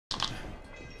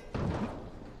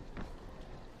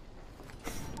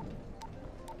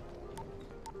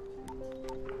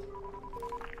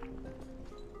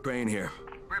Crane here.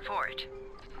 Report.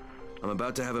 I'm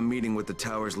about to have a meeting with the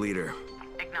tower's leader.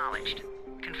 Acknowledged.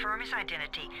 Confirm his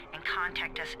identity and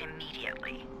contact us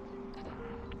immediately.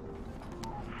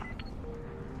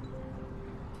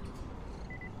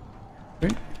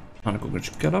 Okay, gaan ik ook eens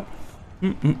get up.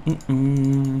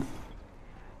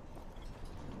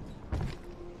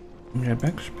 Ja,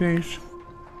 backspace.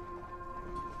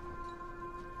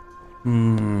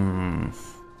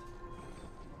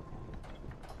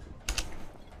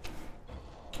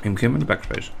 Ik begin met de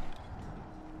backspace.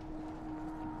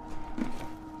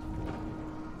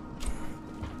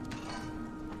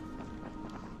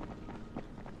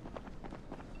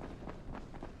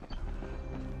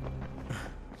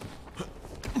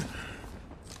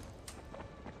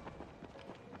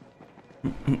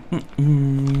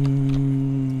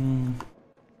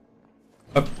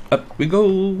 Up we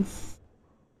go.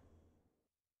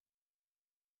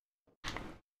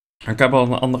 Ik heb al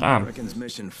een ander aan.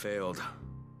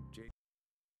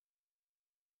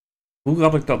 Hoe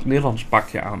had ik dat Nederlands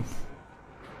pakje aan?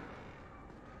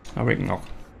 Dat weet ik nog.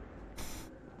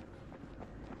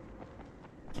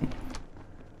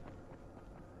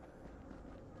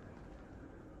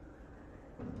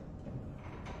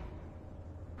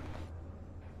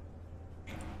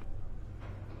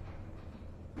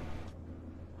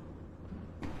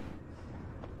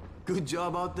 Good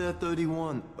job out there,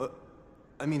 31.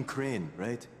 I mean Crane,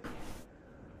 right?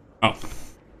 Oh.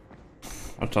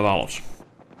 Dat is alles.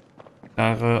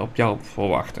 Daar op jou voor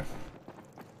wachten.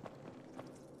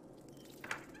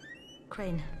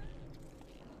 Crane.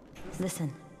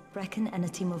 Listen, Brecken and a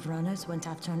team of runners went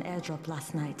after an airdrop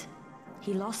last night.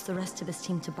 He lost the rest of his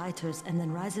team to biters, and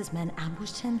then Rise's men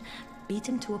ambushed him, beat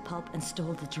him to a pulp, and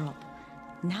stole the drop.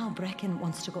 Now Brecken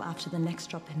wants to go after the next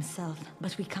drop himself,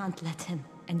 but we can't let him,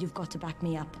 and you've got to back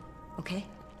me up, okay?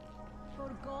 For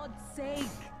God's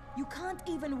sake! You can't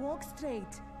even walk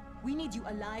straight! We need you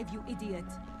alive, you idiot!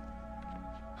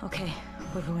 Okay,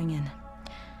 we're going in.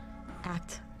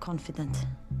 Act confident.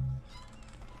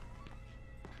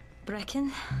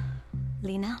 Brecken?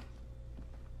 Lena?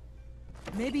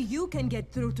 Maybe you can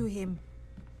get through to him.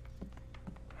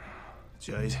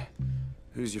 Jade,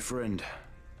 who's your friend?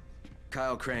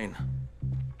 Kyle Crane.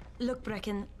 Look,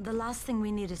 Brecken, the last thing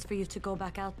we need is for you to go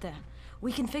back out there.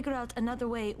 We can figure out another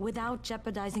way without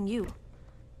jeopardizing you.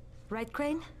 Right,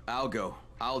 Crane? I'll go.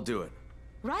 I'll do it.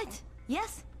 Right.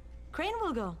 Yes. Crane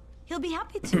will go. He'll be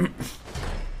happy to.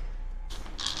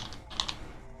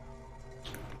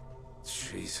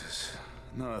 Jesus.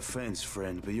 No offense,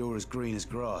 friend, but you're as green as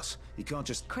grass. You can't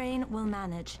just... Crane will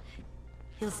manage.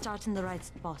 He'll start in the right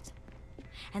spot.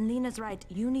 And Lena's right,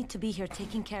 you need to be here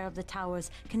taking care of the towers,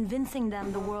 convincing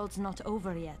them the world's not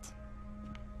over yet.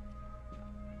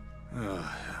 Oh,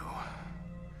 hell.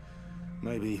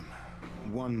 Maybe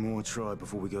one more try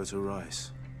before we go to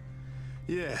Rice.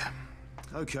 Yeah,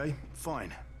 okay,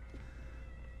 fine.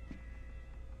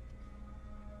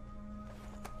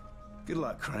 Good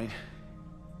luck, Crane.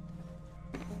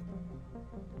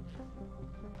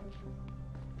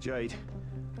 Jade,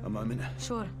 a moment.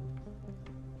 Sure.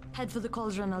 Head for the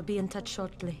cauldron, I'll be in touch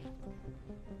shortly.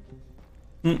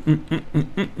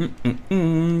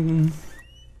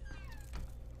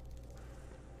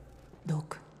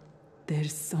 Doc,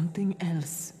 there's something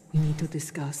else we need to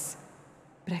discuss.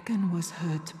 Brecken was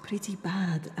hurt pretty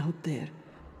bad out there.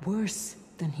 Worse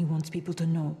than he wants people to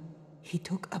know. He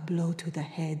took a blow to the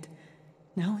head.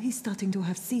 Now he's starting to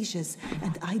have seizures,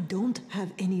 and I don't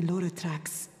have any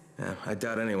Loratrax. Yeah, I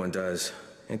doubt anyone does.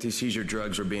 Anti-seizure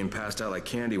drugs were being passed out like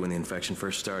candy when the infection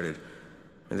first started.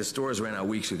 And the stores ran out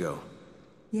weeks ago.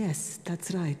 Yes,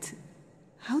 that's right.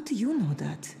 How do you know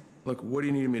that? Look, what do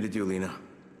you need me to do, Lena?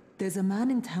 There's a man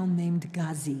in town named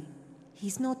Ghazi.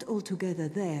 He's not altogether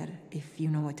there, if you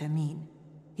know what I mean.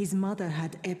 His mother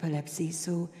had epilepsy,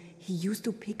 so he used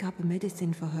to pick up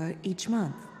medicine for her each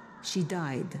month. She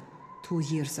died 2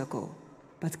 years ago.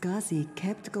 But Ghazi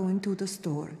kept going to the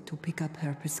store to pick up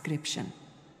her prescription.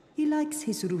 He likes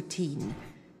his routine,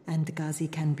 and Ghazi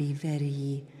can be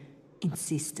very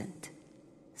insistent.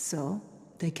 So,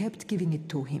 they kept giving it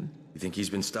to him. You think he's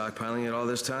been stockpiling it all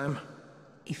this time?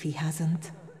 If he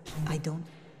hasn't, I don't.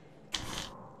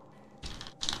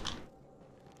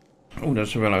 Oh, dat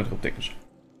is er wel uitroeptekens.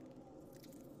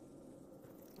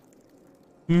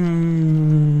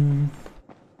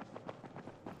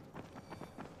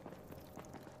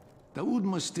 Dawood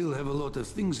must still have a lot of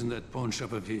things in that pawn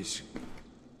shop of his.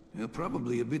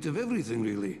 Probably a bit of everything,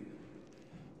 really.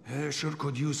 Sure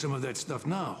could use some of that stuff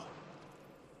now.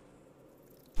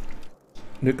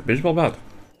 Leuk, baseballbaat.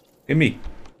 Gimme.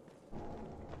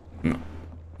 Nou,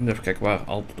 even kijken waar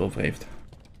Alt het over heeft.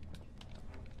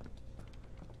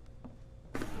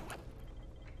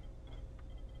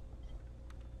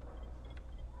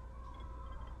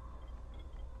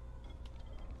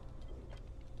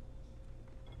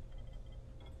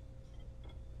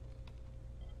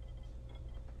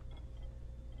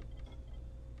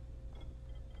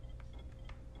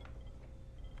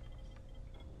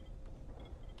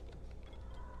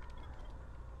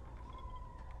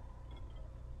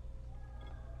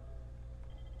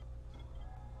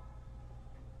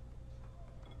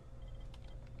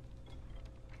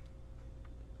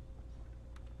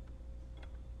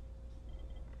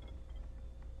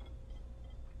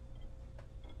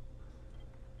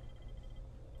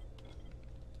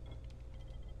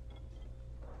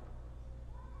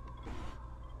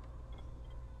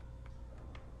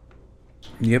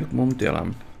 Die heb ik momenteel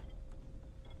aan.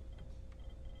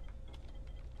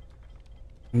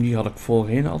 Die had ik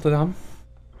voorheen altijd aan.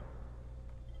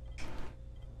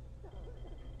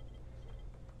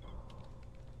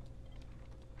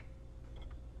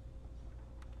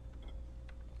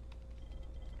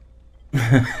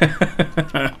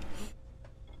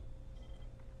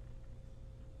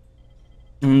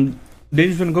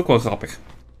 Deze vind ik ook wel grappig.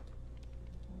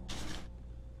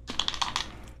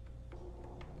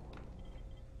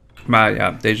 Maar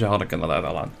ja, deze had ik inderdaad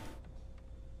al aan.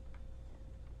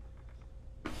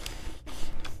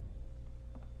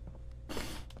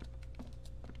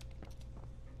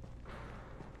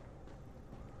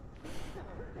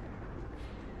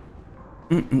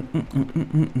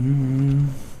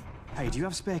 Hey, do you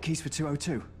have spare keys for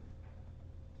 202?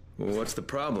 Well, what's the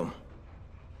problem?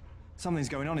 Something's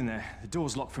going on in there. The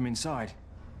door's locked from inside.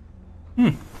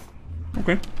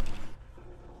 Okay.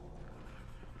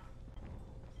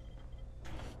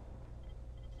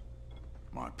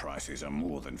 My prices are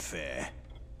more than fair.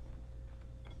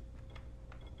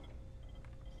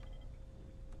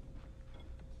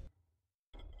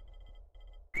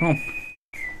 Oh.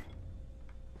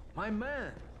 My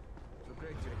man. So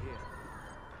great you're here.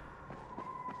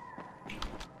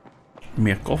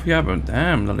 Meer koffie hebben?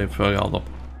 Damn, dat levert veel geld op.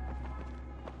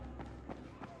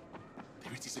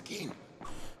 There it is again.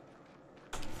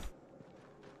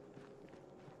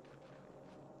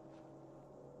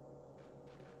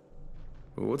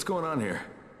 What's going on here?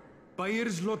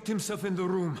 Bayer's locked himself in the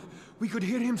room. We could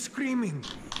hear him screaming.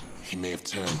 He may have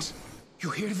turned.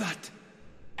 You hear that?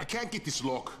 I can't get this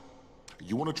lock.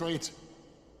 You want to try it?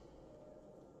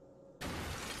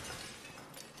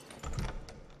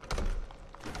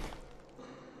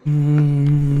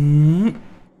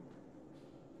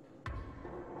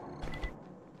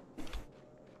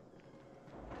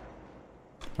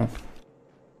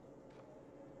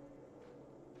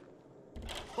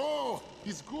 Oh,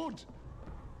 he's good.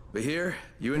 Bahir,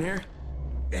 you in here?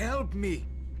 Help me.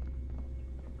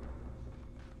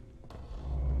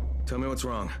 Tell me what's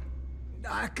wrong.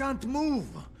 I can't move.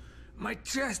 My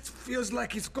chest feels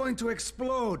like it's going to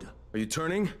explode. Are you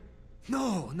turning?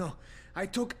 No. I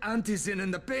took antizin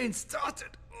and the pain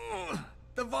started. Ugh.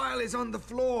 The vial is on the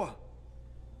floor.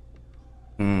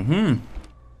 Mhm.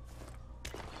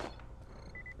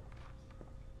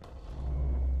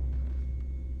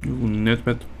 Net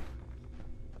met.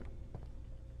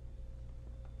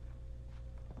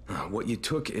 What you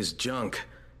took is junk.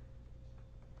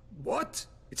 What?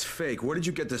 It's fake. Where did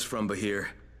you get this from, Bahir?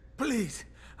 Please,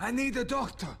 I need a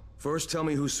doctor. First, tell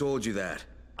me who sold you that.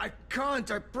 I can't,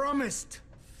 I promised.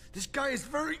 This guy is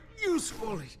very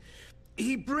useful.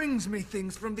 He brings me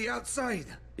things from the outside.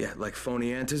 Yeah, like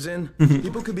phony antizin?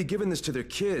 People could be giving this to their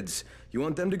kids. You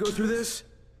want them to go through this?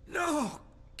 No!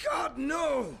 God,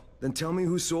 no! Then tell me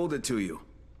who sold it to you.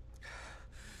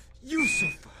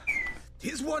 Yusuf.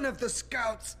 He's one of the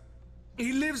scouts.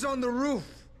 He lives on the roof.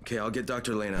 Okay, I'll get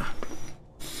Dr. Lena.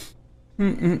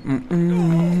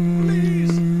 No,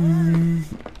 please!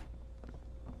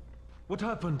 What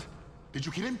happened? Did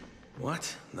you kill him?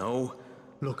 What? No.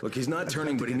 Look, He's not I've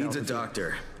turning, got but to he get needs a out of here.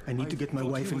 doctor. I need to get my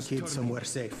wife and kids somewhere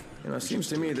safe. You know, it seems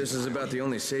to me this is about the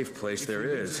only safe place there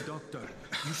is.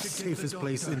 Safest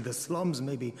place in the slums,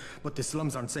 maybe, but the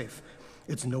slums aren't safe.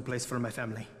 It's no place for my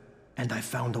family. And I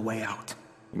found a way out.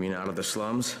 You mean out of the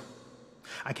slums?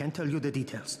 I can't tell you the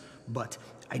details, but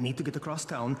I need to get across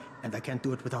town, and I can't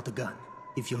do it without a gun.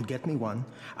 If you'll get me one,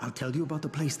 I'll tell you about the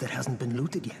place that hasn't been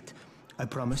looted yet. I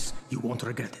promise you won't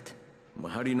regret it.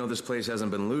 Well, how do you know this place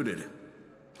hasn't been looted?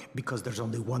 Because there's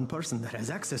only one person that has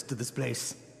access to this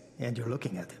place, and you're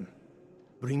looking at him.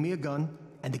 Bring me a gun,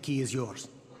 and the key is yours,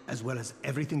 as well as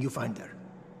everything you find there.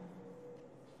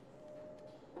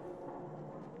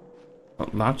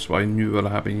 Dat laatste wat je nu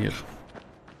willen hebben hier.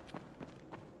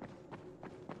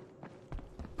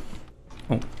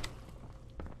 Oh.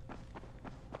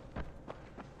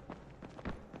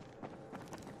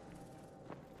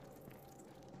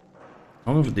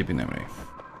 Nog een verdieping naar beneden.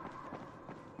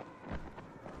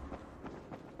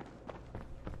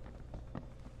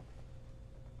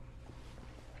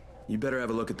 You better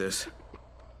have a look at this.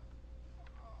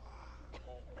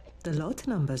 The lot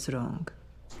number's wrong.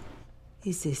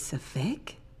 Is this a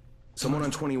fake? Someone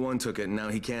on 21 took it, and now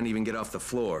he can't even get off the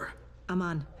floor.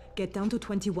 Aman, get down to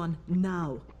 21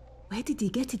 now. Where did he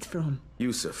get it from?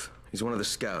 Yusuf. He's one of the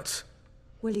scouts.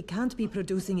 Well, he can't be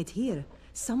producing it here.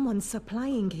 Someone's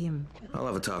supplying him. I'll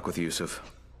have a talk with Yusuf.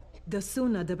 The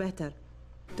sooner the better.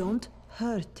 Don't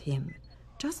hurt him.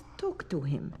 Just talk to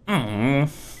him.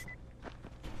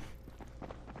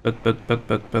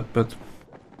 But.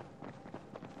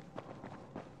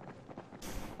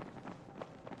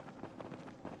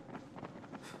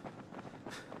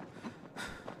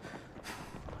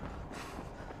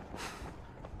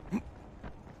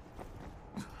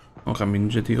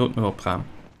 Ramin zit hier ook nog op raam.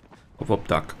 Of op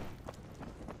dak.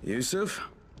 Yusuf?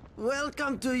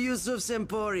 Welcome to Yusuf's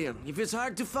Emporium. If it's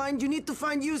hard to find, you need to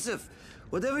find Yusuf.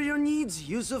 Whatever your needs,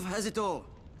 Yusuf has it all.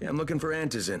 Yeah, I'm looking for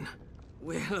Antizin.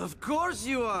 Well, of course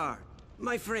you are.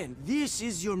 My friend, this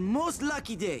is your most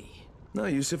lucky day. No,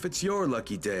 Yusuf, it's your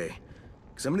lucky day.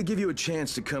 Because I'm gonna give you a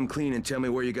chance to come clean and tell me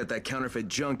where you got that counterfeit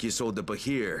junk you sold to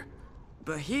Bahir.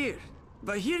 Bahir?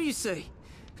 Bahir, you say?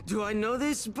 Do I know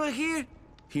this Bahir?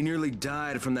 He nearly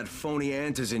died from that phony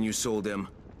Antizin you sold him.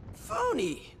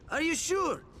 Phony? Are you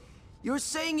sure? You're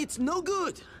saying it's no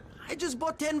good? I just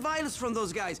bought 10 vials from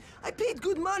those guys. I paid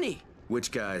good money.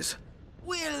 Which guys?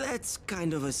 Well, that's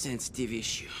kind of a sensitive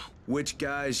issue. Which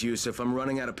guys, Yusuf? I'm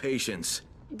running out of patience.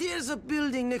 There's a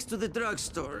building next to the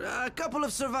drugstore. A couple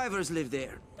of survivors live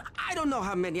there. I don't know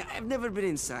how many. I've never been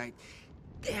inside.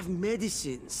 They have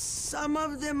medicines. Some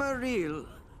of them are real.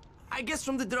 I guess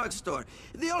from the drugstore.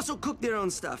 They also cook their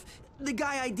own stuff. The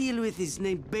guy I deal with is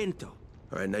named Bento.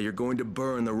 All right, now you're going to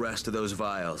burn the rest of those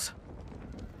vials.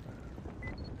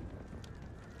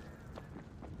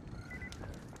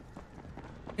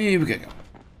 Even kijken.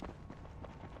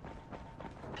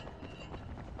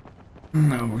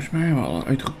 Nou, volgens mij hebben we al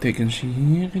uitroeptekens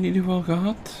hier in ieder geval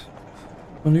gehad.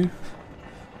 Van nu.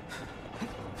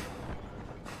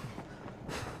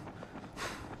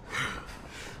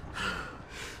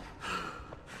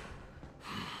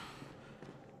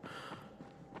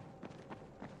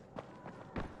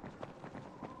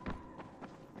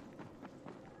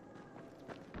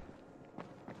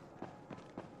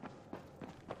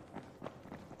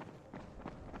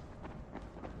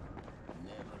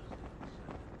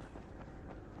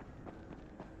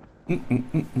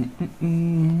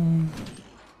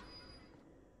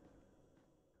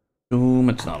 Zo,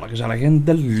 met z'n allen gezellig in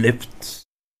de lift.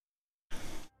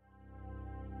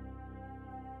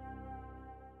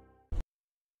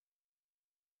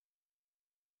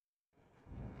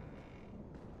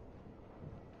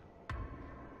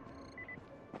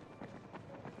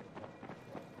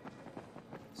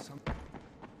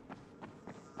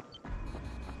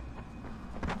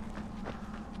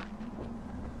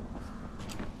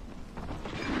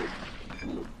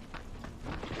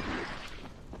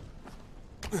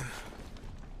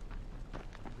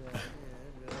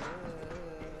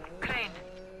 Crane,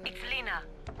 it's Lena.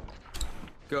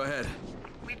 Go ahead.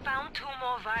 We found 2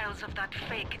 more vials of that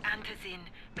fake Antizin.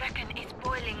 Brecken is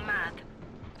boiling mad.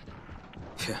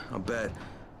 Yeah, I'll bet.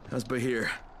 How's Bahir?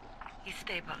 He's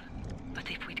stable. But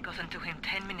if we'd gotten to him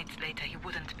 10 minutes later, he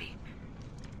wouldn't be.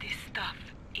 This stuff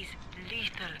is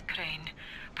lethal, Crane.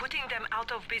 Putting them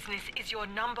out of business is your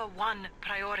 #1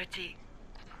 priority.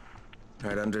 All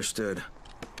right, understood.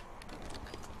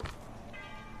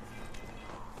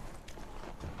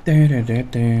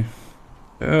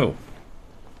 Oh.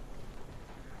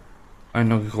 En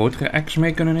nog een grotere axe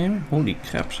mee kunnen nemen? Holy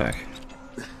crap zeg.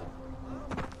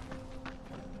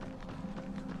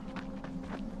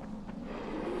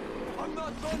 I'm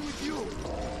not done with you.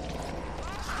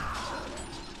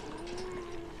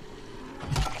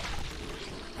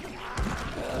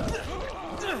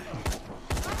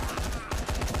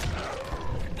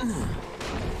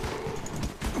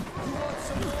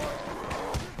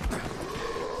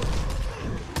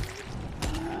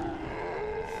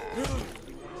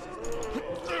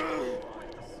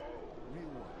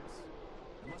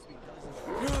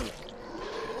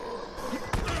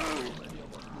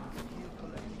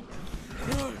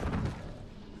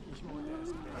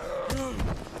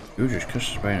 Jezus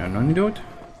Christus, bijna nog niet dood.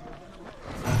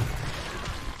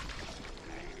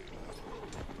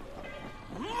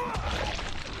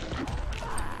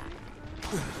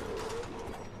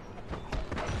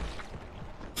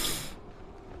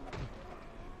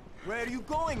 Where are you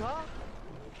going, huh?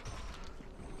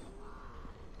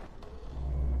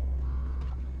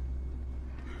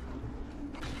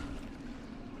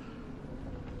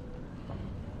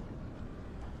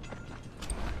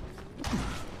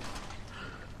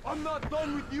 I'm not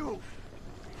done with you!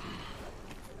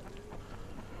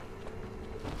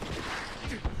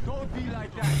 Don't be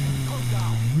like that! Calm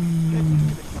down! Let's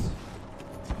do this!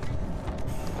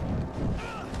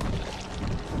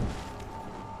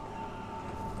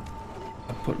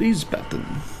 A police button.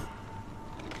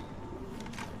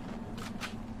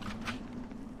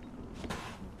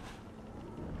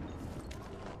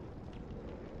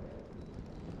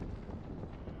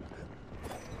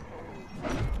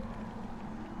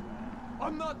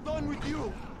 I'm not done with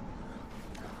you!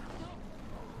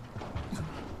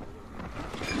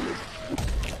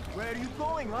 Where are you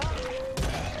going, huh?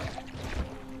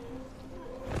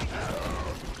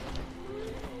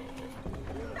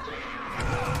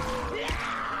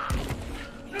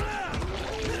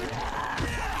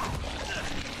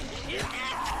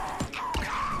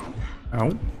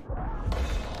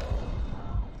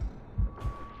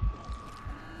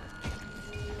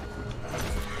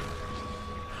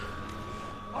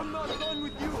 I'm not done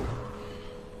with you!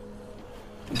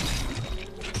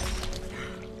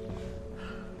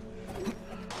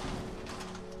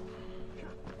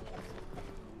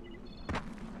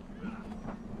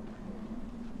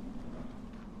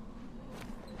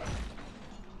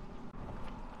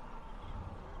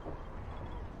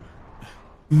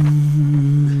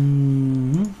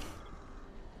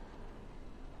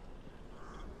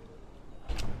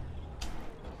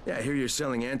 Yeah, I hear you're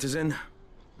selling antizin.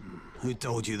 Who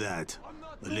told you that?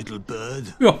 A little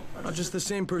bird? Ja. Not just the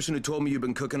same person who told me you've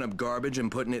been cooking up garbage and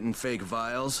putting it in fake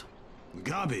vials.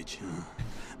 Garbage?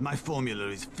 My formula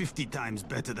is 50 times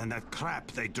better than that crap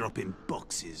they drop in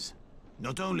boxes.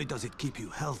 Not only does it keep you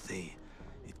healthy,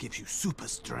 it gives you super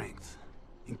strength,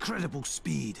 incredible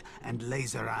speed, and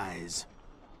laser eyes.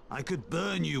 I could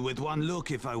burn you with one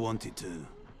look if I wanted to.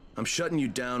 I'm shutting you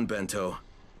down, Bento.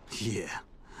 Yeah.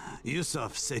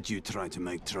 Yusuf said you tried to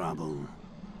make trouble.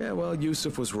 Yeah, well,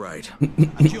 Yusuf was right.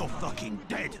 And you're fucking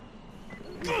dead!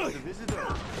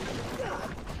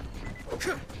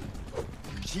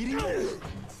 Cheating?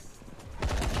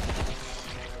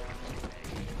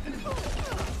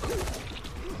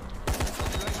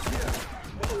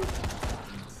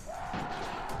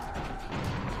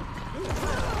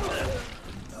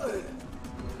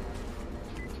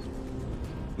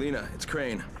 Lena, it's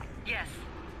Crane. Yes.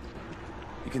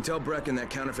 You can tell Brecken that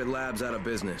counterfeit lab's out of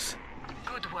business.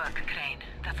 Good work, Crane.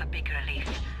 That's a big relief.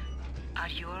 Are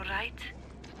you alright?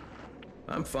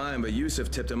 I'm fine, but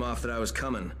Yusuf tipped him off that I was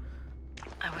coming.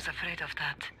 I was afraid of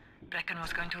that. Brecken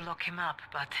was going to lock him up,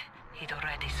 but he'd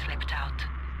already slipped out.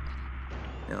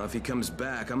 Now, if he comes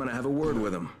back, I'm gonna have a word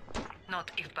with him.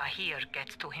 Not if Bahir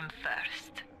gets to him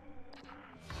first.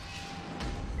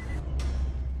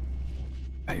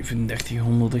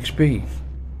 3500 XP.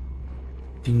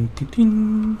 Ding, ding,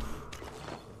 ding.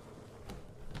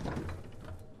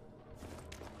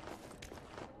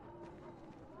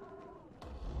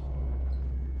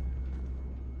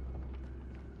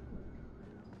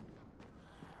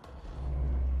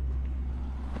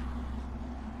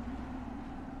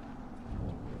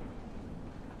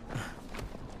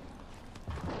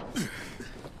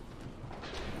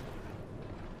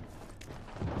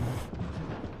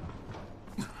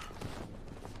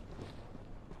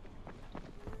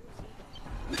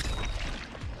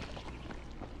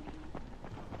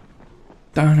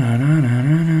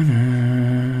 Da-na-na-na-na-na.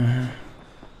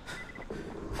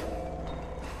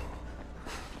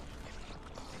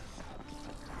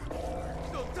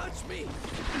 Don't touch me!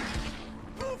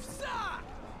 Oofsa!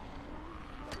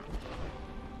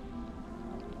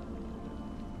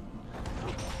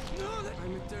 No,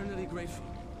 I'm eternally grateful.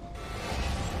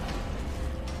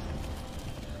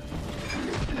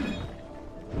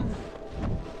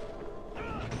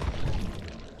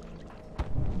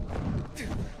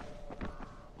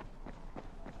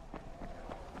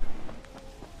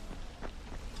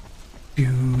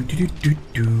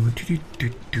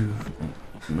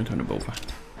 Ik moet er naar boven.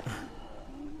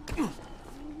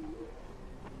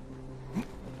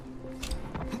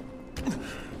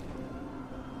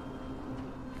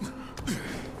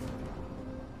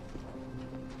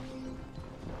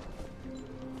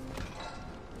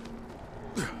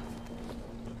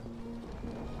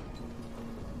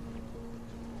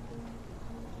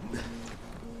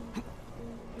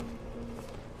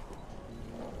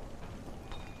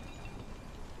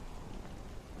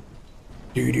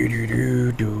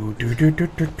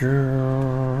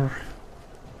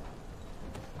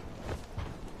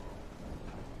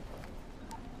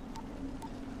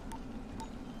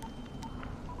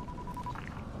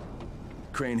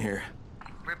 Crane here.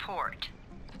 Report.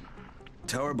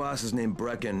 Tower boss is named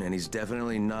Brecken, and he's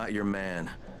definitely not your man.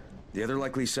 The other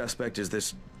likely suspect is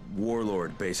this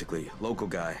warlord, basically. Local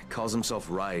guy. Calls himself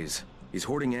Rise. He's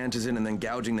hoarding antizin and then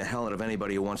gouging the hell out of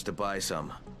anybody who wants to buy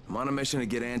some. I'm on a mission to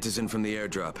get antizin from the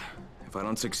airdrop. If I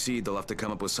don't succeed, they'll have to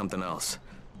come up with something else.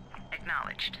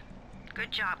 Acknowledged. Good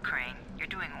job, Crane. You're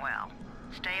doing well.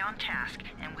 Stay on task,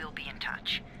 and we'll be in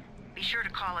touch. Be sure to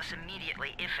call us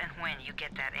immediately if and when you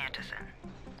get that antizin.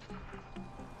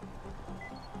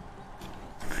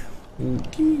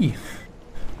 Oké.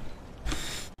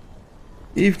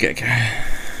 Even kijken.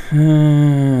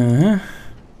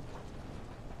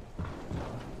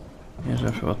 Eerst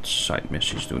even wat side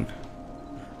missies doen.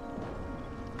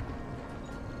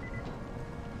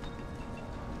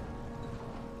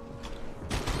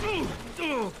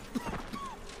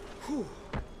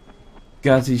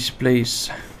 Gazi's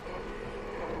place.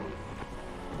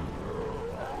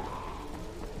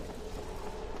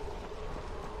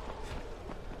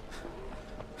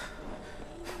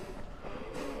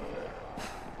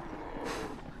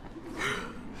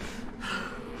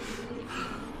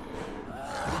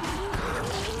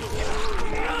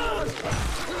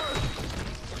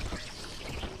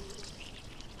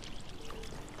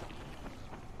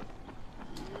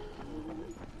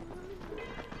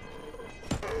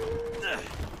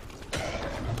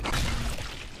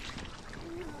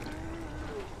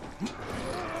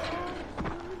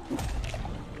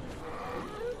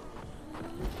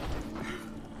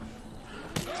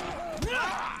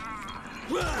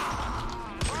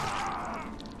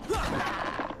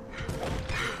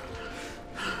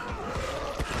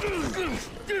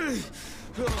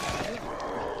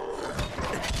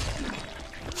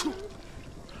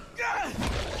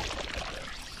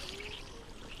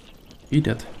 Eat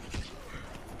it.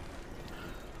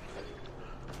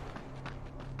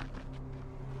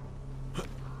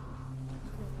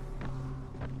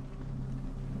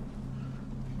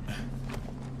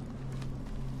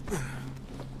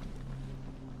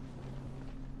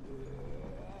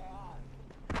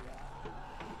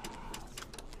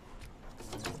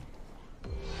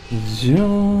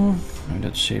 Zo,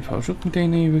 dat safehouse ook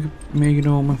meteen even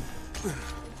meegenomen.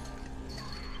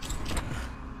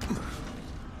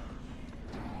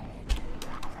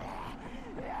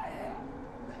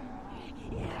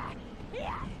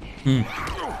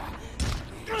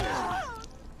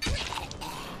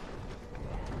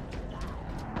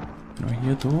 Nou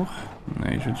hier door?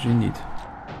 Nee, zo te zien niet.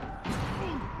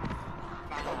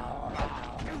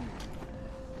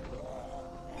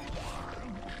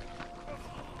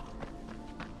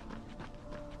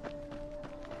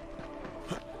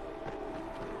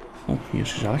 Oh, hier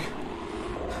is gezellig.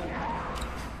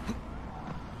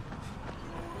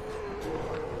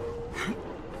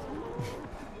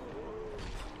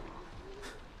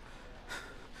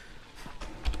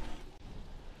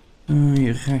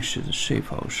 Hier rechts zit een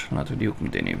safehouse. Laten we die ook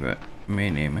meteen even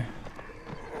meenemen.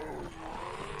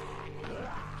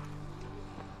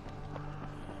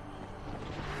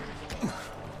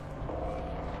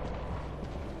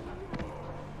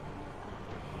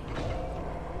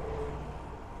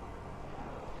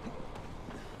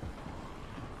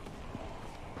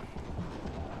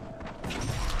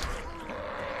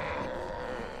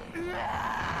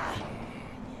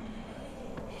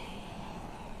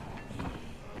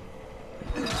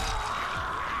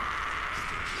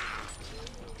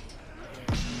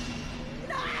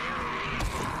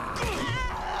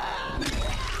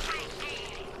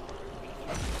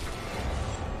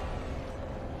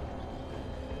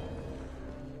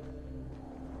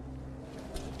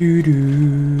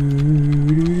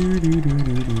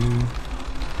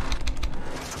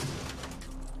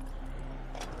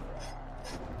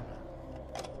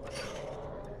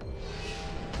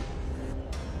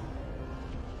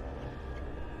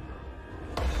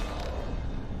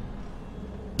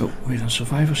 Oh, weer een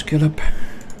survivor skill up.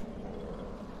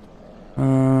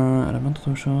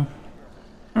 Elemental of zo.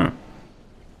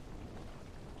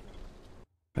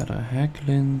 Verder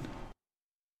hacklin.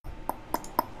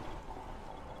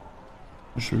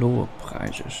 Dus lower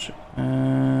prijzen.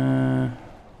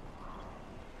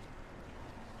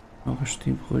 Nog eens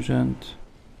 10%.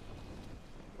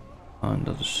 Oh, en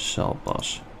dat is de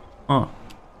celpas. Ah.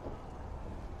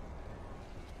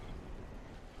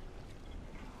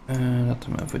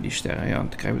 Laten we even die sterren. Ja, dan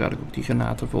krijgen we dadelijk ook die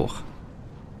granaten voor.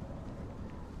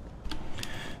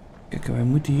 Kijk, wij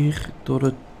moeten hier door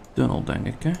de tunnel, denk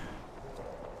ik, hè?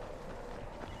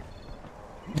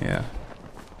 Ja.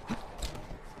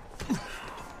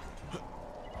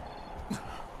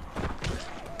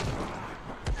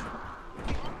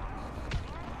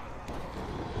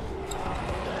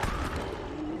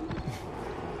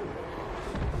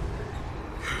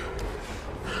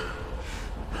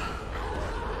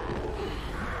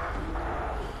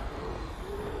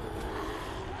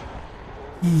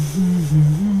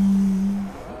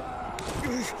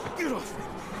 Get off me!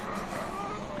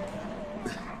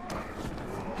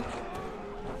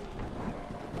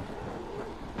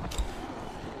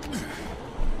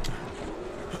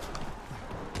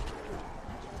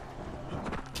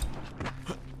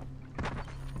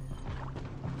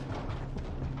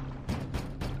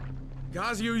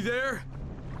 Gazi, are you there?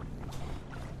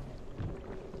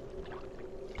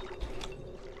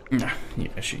 Nou,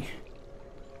 hier is hij.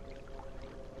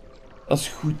 Als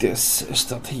het goed is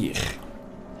dat hier.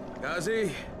 Gazi,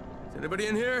 is anybody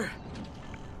in here?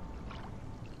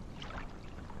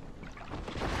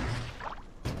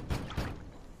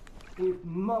 If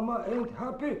Mama ain't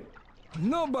happy,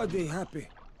 nobody happy.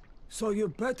 So you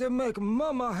better make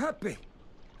Mama happy.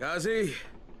 Gazi?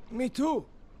 Me too.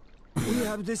 We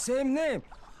have the same name.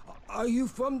 Are you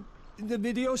from the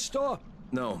video store?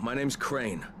 No, my name's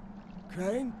Crane.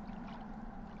 Crane?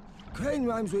 Crane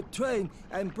rhymes with train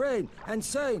and brain and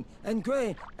sane and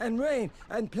grain and rain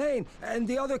and plane and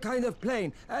the other kind of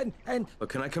plane and... But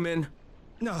can I come in?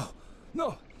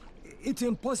 No. It's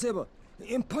impossible.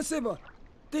 Impossible.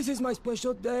 This is my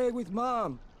special day with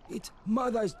Mom. It's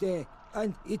Mother's Day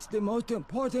and it's the most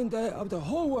important day of the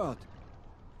whole world.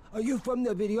 Are you from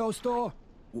the video store?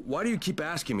 Why do you keep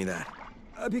asking me that?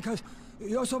 Because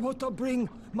you're supposed to bring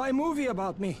my movie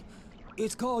about me.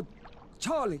 It's called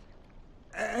Charlie.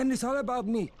 And it's all about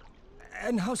me.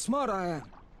 And how smart I am.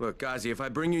 Look, Gazi, if I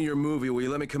bring you your movie, will you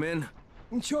let me come in?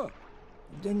 Sure.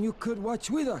 Then you could watch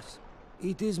with us.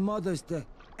 It is Mother's Day.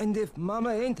 And if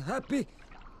Mama ain't happy,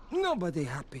 nobody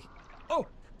happy. Oh,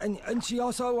 And she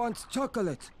also wants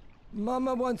chocolate.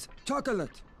 Mama wants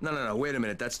chocolate. No, wait a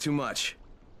minute, that's too much.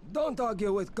 Don't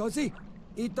argue with Guzzy.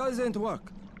 It doesn't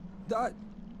work.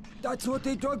 That's what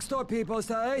the drugstore people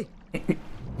say.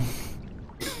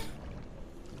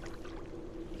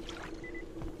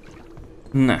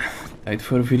 Nou, tijd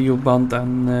voor een videoband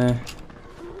aan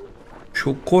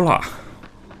chocola.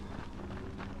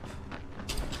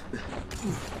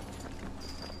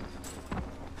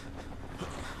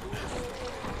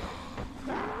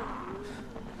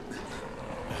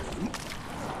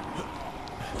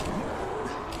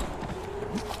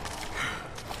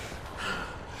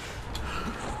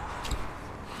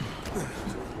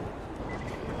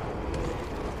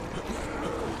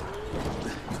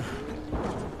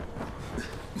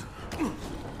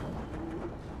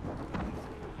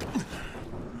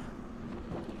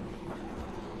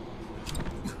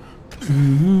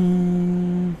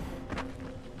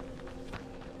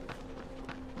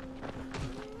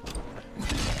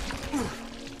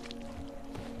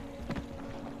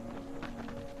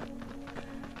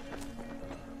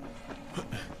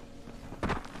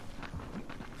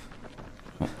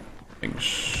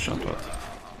 Zat wat.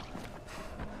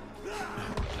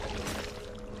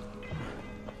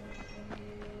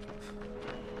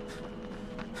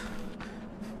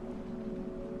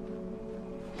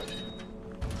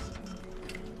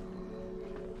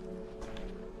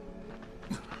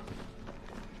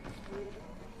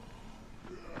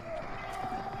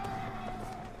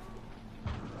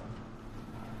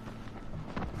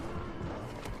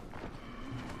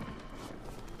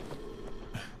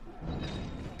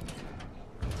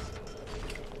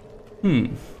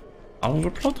 Alles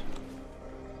op slot?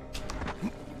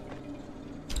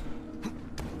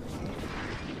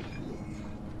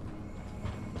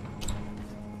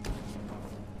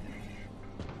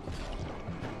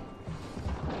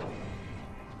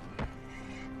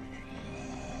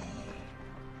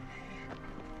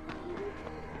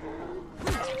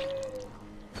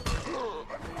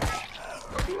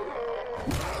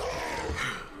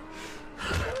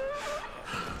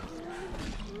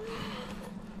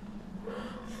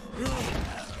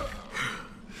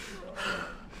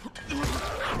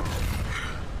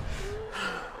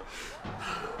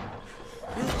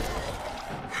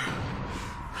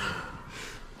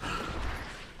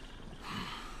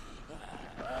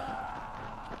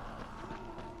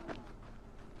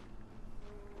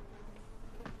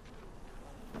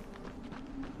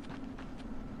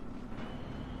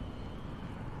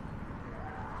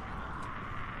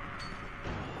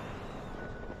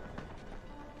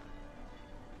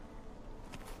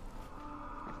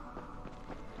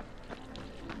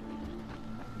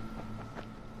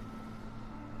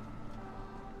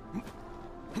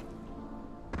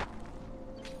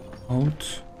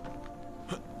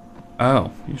 Oh,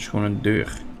 hier is gewoon een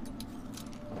deur.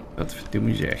 Wat verdoe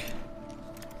je zeg.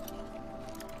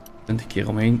 20 keer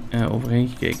overheen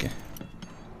gekeken.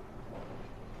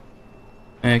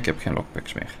 Ik heb geen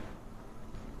lockpicks meer.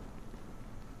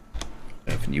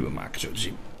 Even nieuwe maken zo te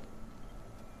zien.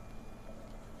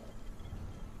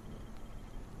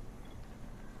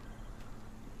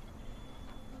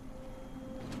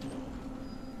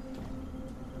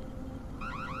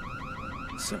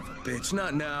 Son of a bitch,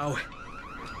 not now.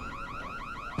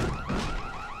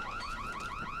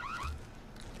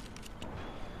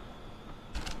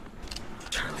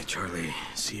 Charlie,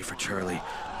 C for Charlie.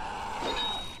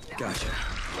 Gotcha.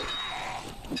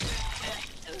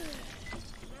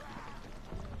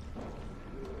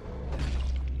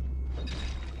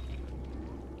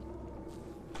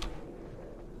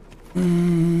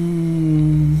 No.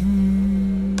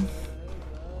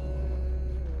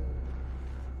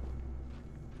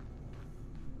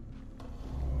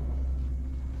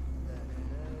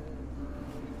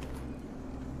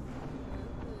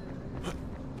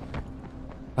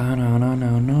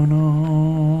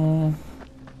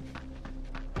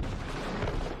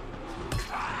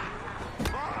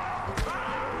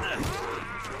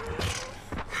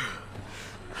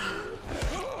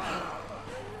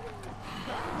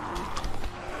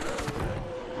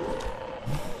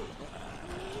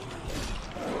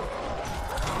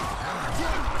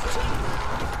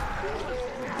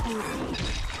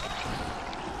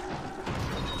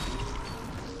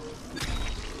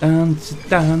 Dance,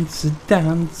 dance,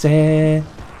 dance.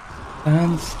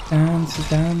 Dance, dance,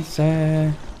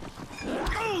 dance.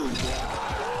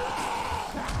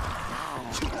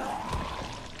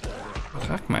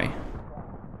 Raak mij.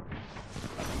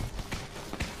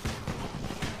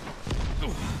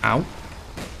 Auw.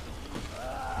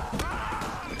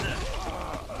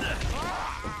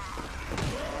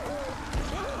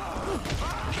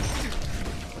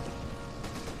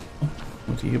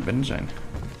 moet hier binnen zijn.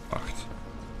 Wacht.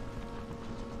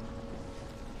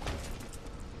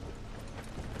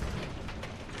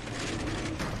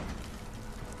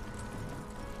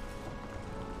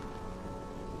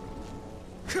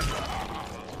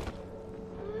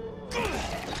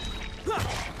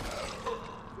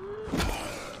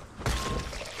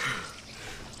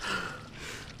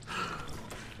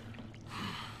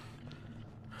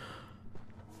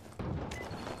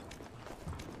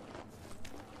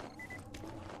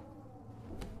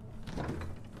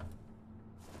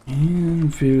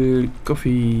 En veel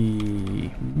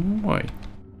koffie. Mooi.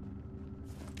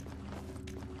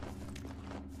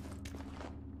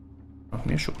 Nog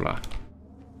meer chocola.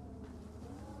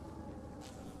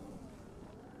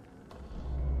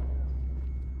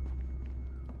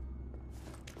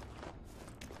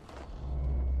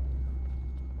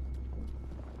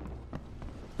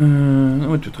 Dan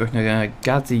moeten we terug naar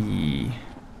Gazi.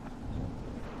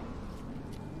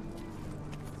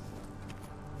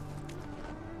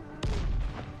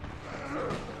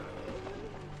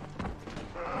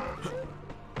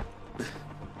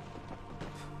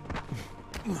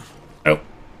 Oh.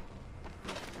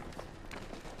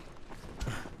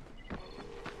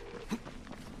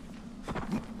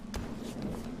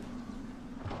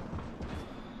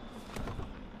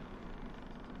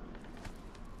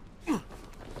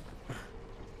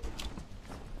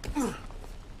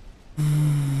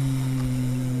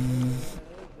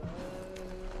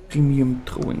 Premium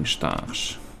throwing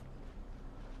stars.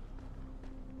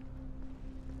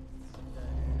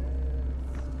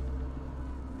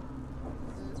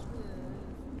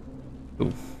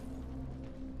 Oh.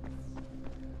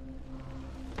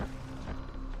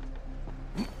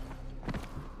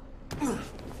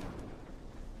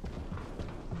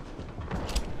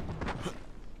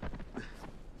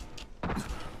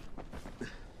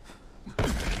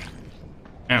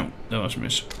 Auw, dat was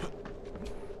mis.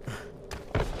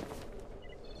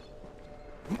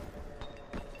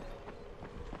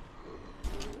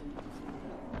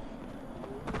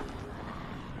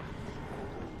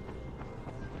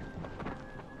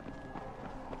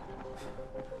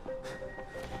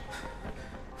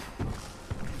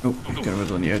 Oh, die kunnen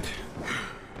we er niet uit.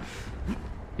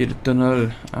 Hier de tunnel.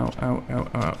 Auw, auw, auw,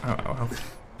 auw, auw, auw.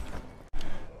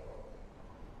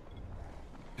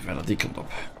 Verder die kant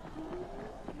op.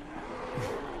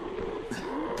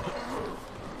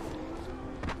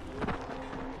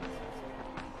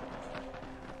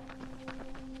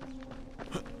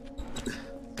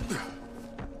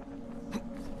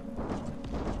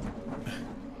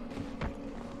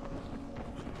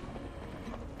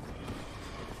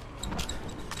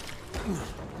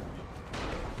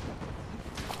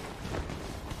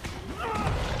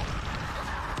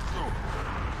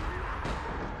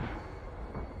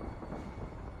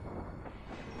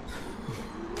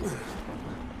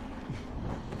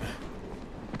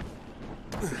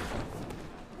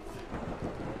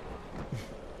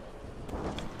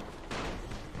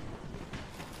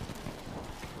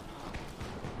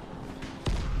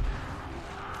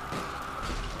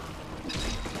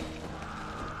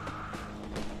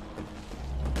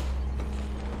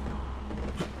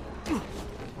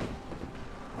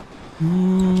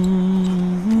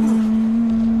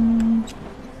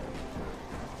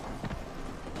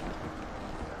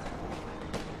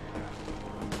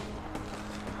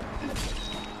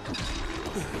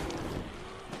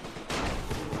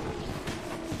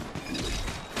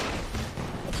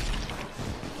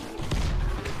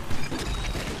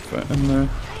 Even een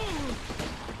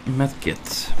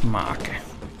medkit maken.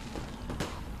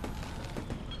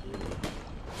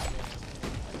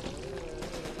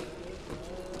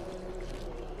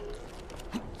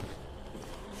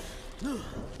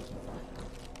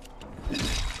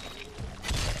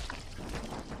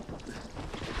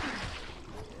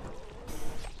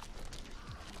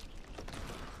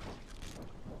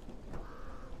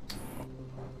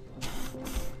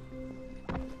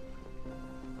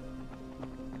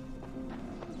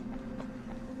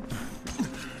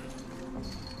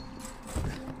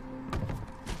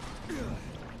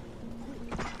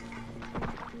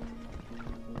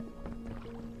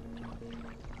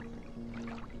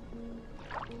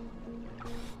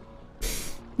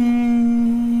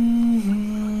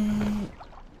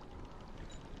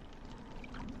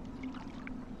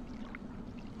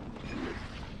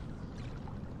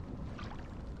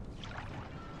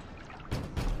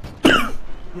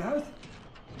 Yes?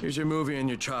 Here's your movie and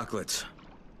your chocolates.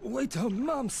 Wait till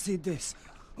Mom see this.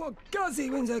 Oh, Gazi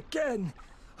wins again.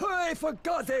 Hooray for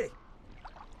Gazi!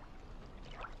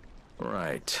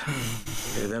 Right.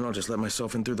 Okay, then I'll just let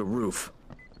myself in through the roof.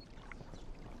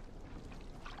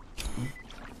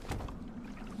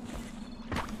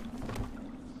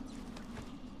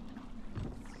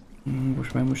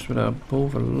 volgens mij moesten we daar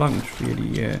boven langs via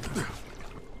die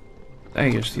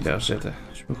eiers die daar zitten.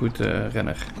 Super goed,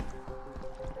 renner.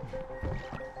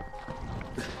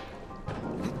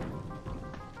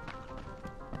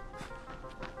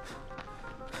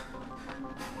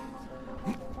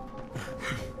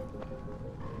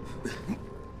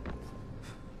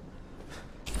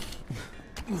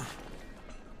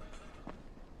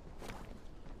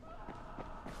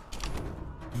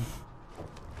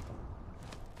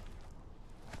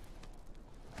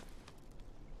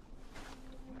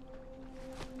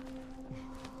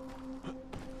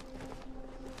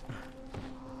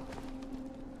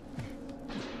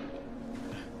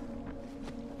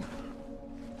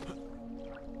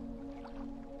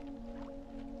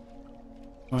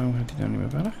 Waarom gaat hij nou niet meer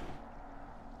verder?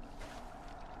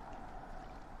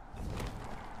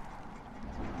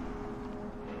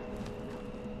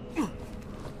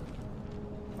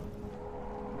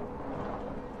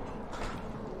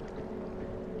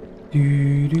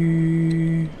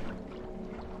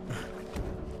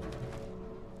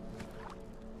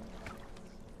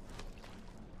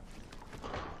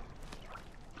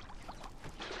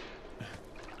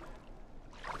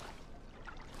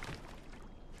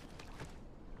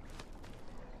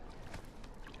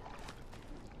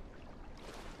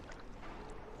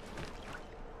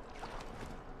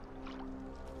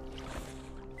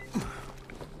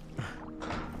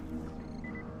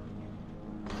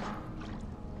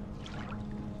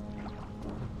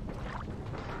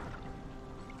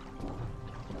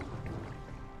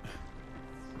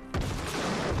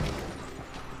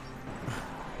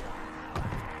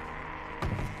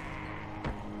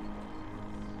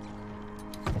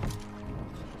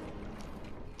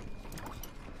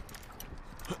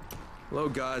 Hello,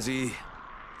 Ghazi.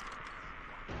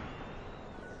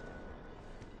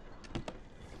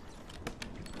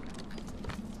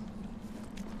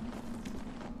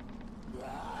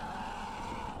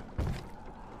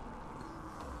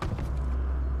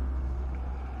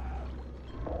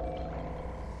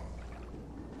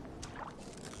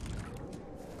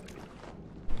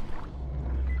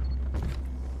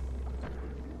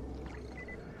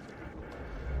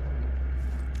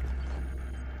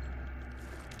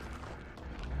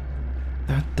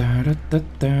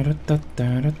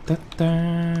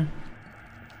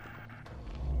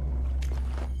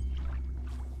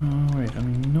 Oh, weer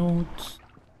een noot.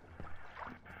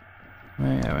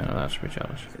 Nee, ja, inderdaad,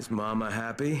 specialis. Is Mama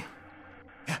happy?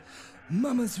 Yeah,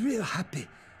 Mama's real happy.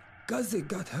 Ghazi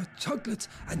got her chocolates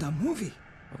and a movie.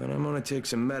 Well, then I'm gonna take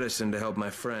some medicine to help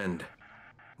my friend.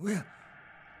 Well,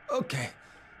 okay.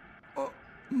 Oh,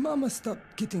 Mama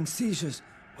stopped getting seizures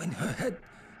when her head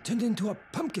turned into a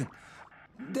pumpkin.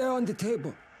 They're on the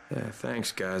table. Yeah,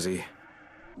 thanks, Ghazi.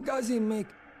 Ghazi make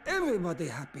everybody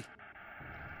happy.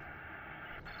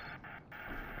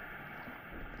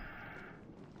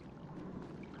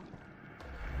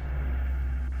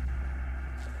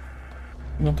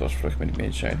 Dat was vlug met die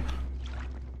medicijn.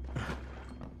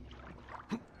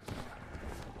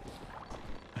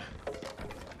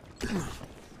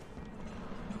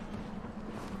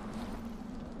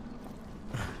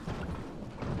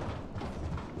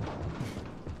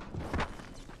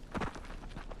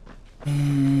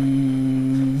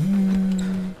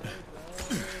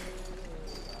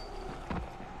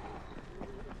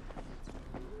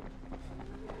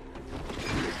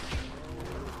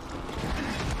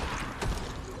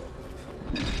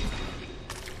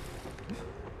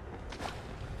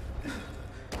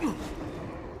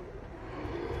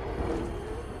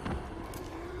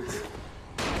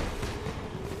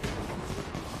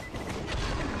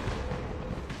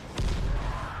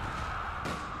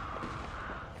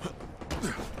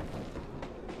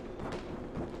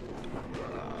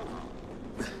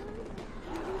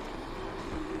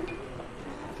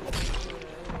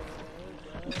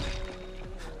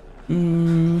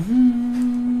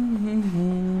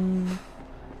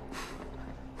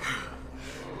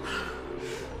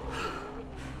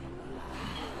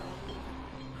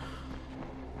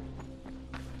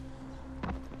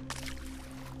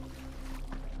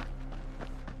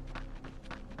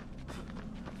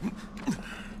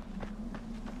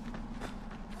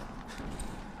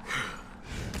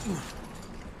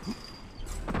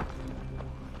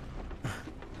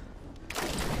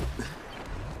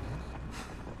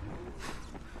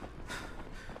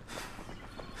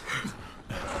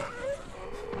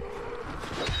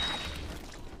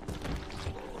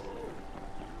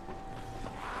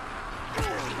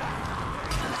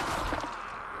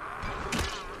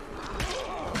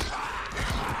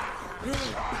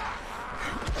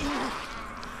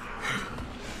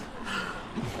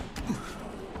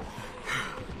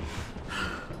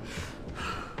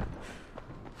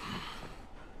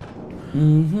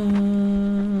 Things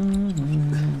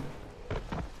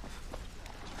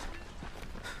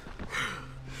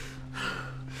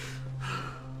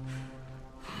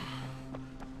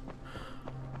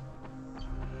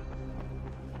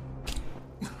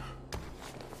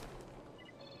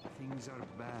are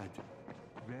bad.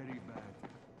 Very bad.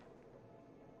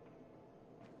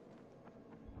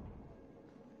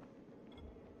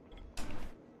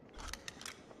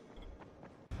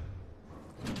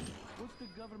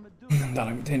 Dan ga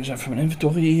ik meteen eens even mijn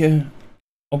inventory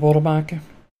op orde maken.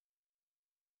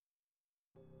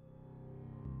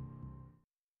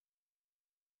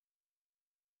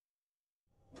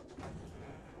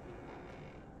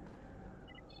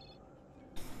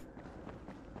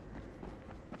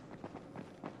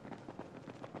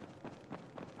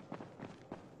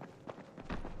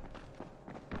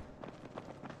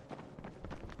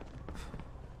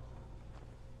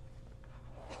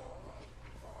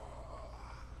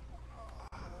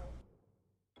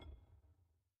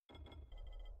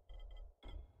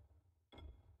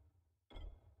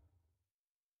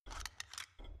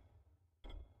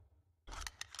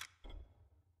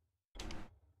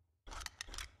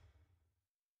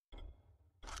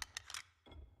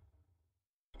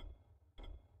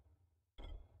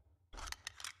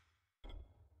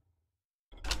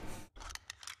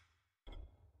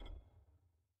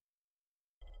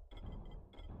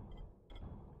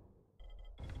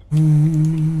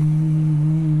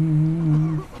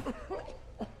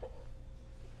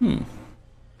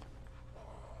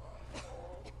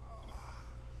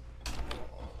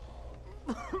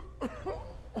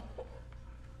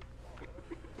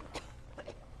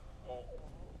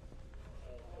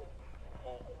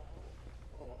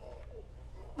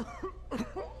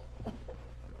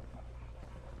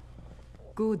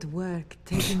 Good work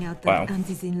taking out that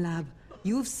Antizin lab.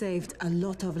 You've saved a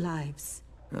lot of lives.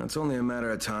 It's only a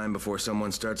matter of time before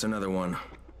someone starts another one.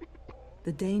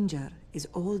 The danger is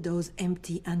all those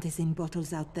empty Antizin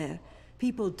bottles out there.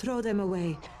 People throw them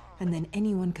away, and then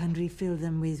anyone can refill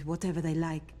them with whatever they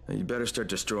like. You better start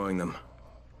destroying them.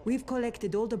 We've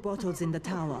collected all the bottles in the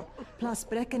tower. Plus,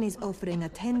 Brecken is offering a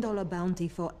 $10 bounty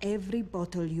for every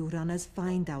bottle you runners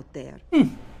find out there.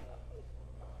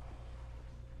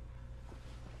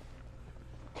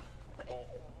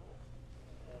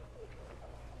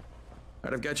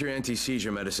 Alright, I've got your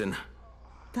anti-seizure medicine.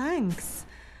 Thanks.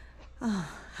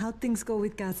 How'd things go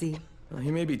with Ghazi? Well,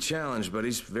 he may be challenged, but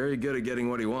he's very good at getting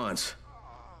what he wants.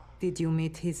 Did you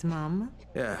meet his mom?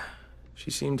 Yeah, she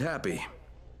seemed happy.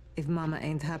 If Mama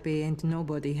ain't happy, ain't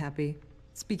nobody happy.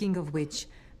 Speaking of which,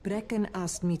 Brecken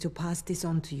asked me to pass this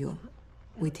on to you,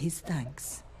 with his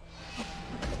thanks.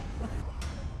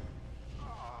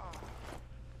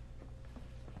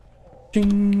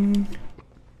 Ding.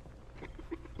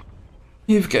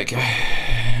 Even kijken.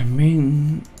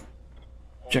 Main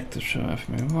objective zullen we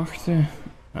even mee wachten.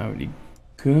 Nou, die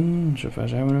gun, zover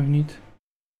zijn we nog niet.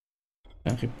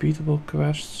 En repeatable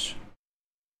quests.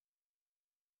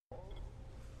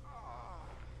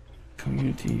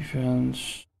 Community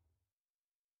events.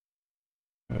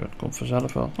 Ja, dat komt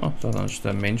vanzelf wel. Oh, dat is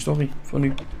de main story voor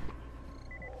nu.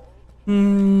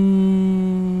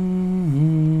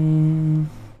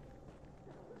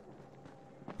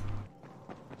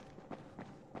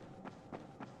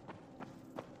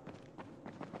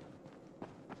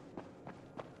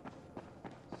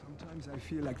 Sometimes I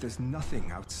feel like there's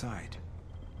nothing outside.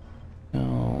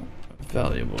 Nou,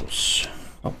 valuables.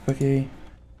 Hoppakee.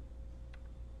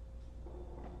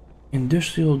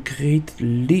 Industrial grade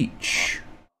leech.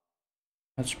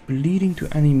 That's bleeding to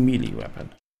any melee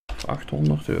weapon.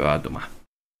 800, ja, doe maar.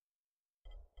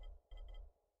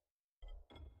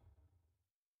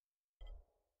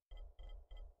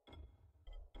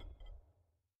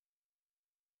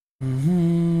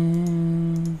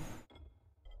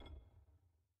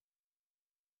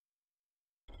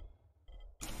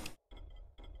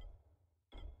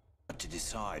 To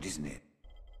decide, isn't it?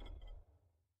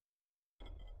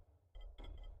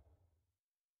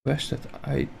 Requested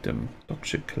item,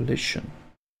 toxic collision.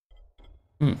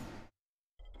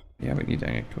 Die heb ik niet,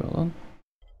 denk ik wel dan.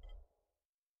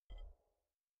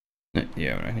 Nee, die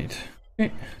hebben we nog niet.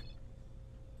 Oké.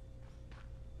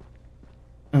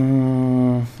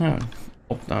 Nou,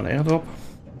 op naar de airdrop.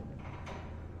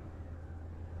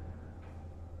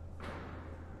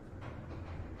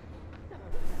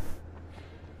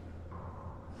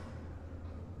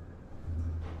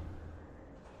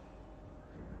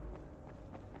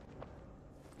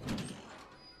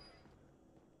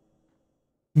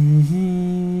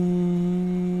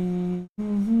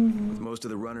 With most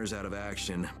of the runners out of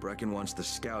action, Brecken wants the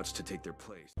scouts to take their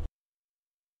place.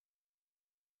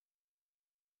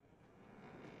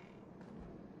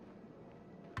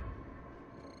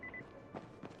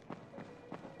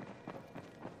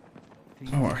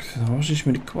 Oh, wacht, dat was iets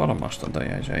met die kwaddenmaster dat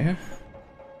jij zei, hè?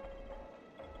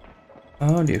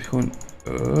 Oh, die heeft gewoon...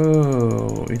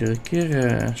 Oh, iedere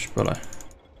keer spullen.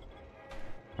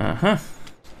 Aha.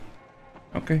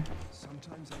 Oké.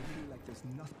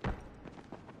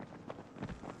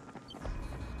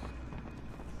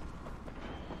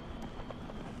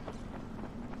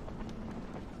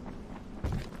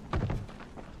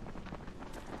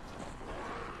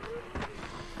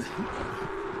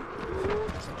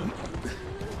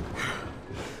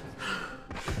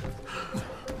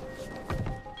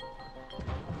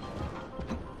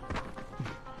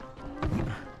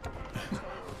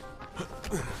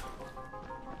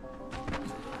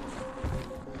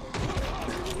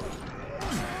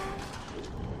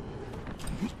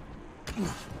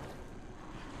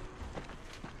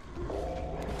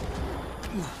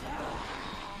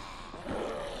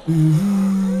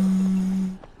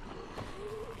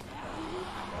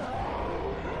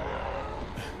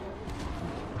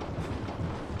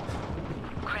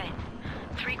 Crane,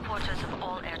 3/4 of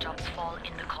all airdrops fall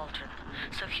in the cauldron.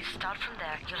 So if you start from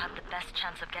there, you'll have the best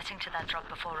chance of getting to that drop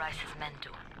before Rice's men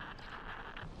do.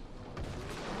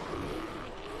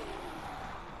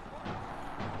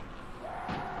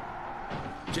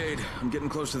 Jade, I'm getting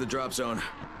close to the drop zone.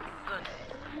 Good.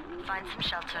 Find some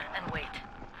shelter and wait.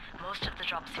 Most of the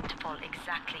drops seem to fall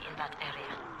exactly in that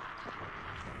area.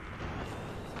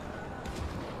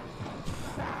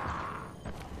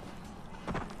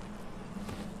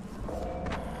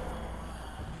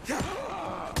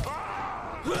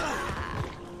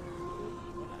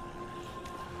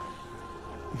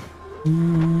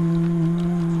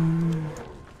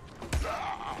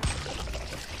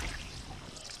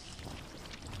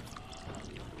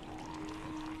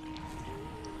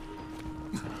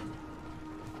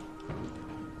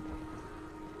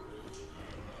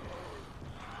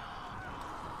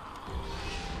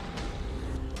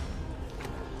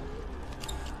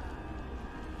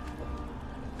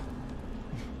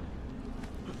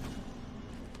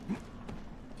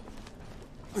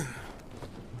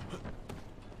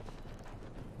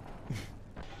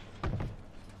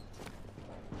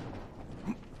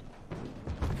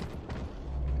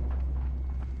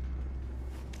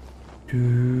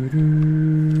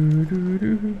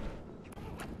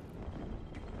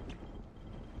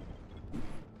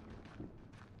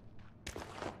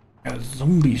 A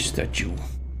zombie statue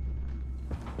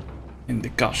in de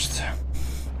kast.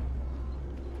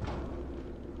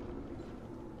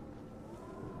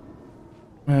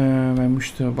 Wij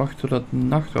moesten wachten tot het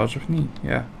nacht was, of niet?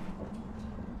 Ja.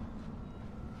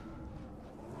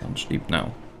 Can't sleep now.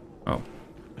 Oh.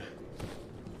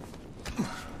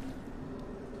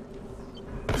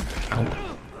 Au.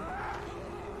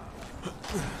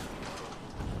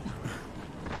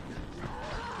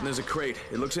 There's a crate.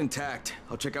 It looks intact.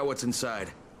 I'll check out what's inside.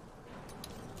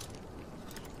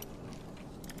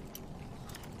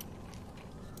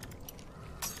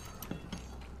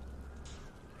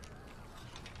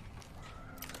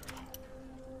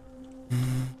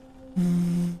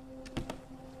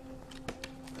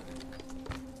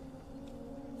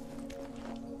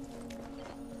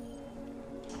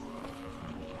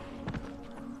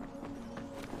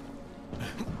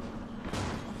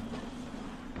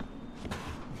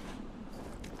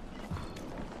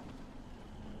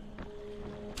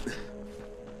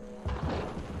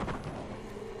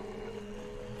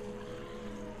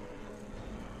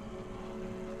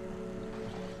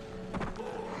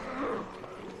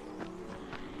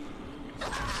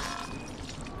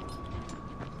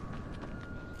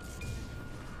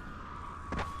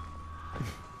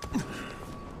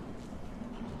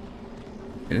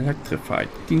 Electrified,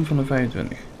 10 van de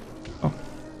 25. Oh.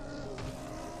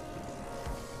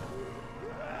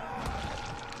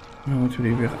 Nu moeten we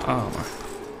die weer armen.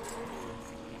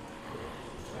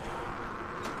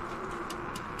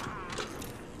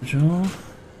 Zo.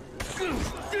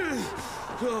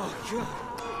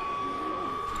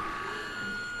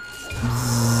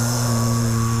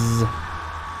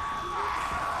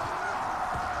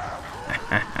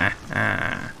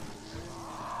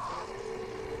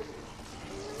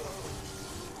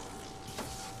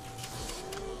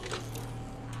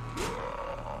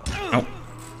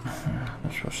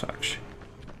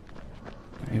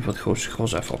 Even wat grootste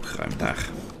gros even opgeruimd daar.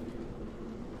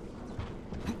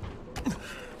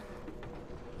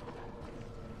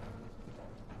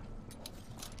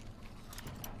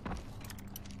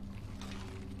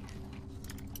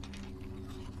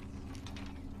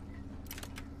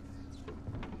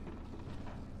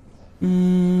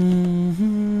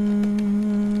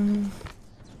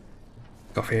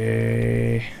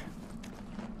 Koffie.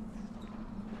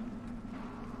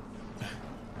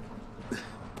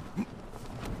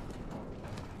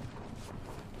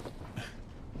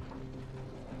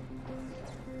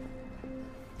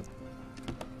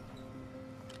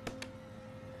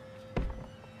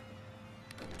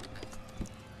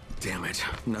 Damn it,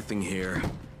 nothing here.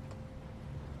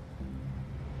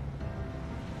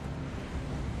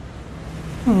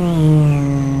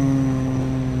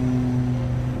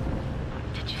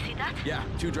 Did you see that? Yeah,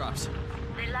 2 drops.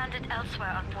 They landed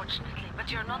elsewhere, unfortunately,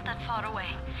 but you're not that far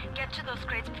away. Get to those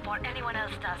crates before anyone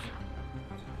else does.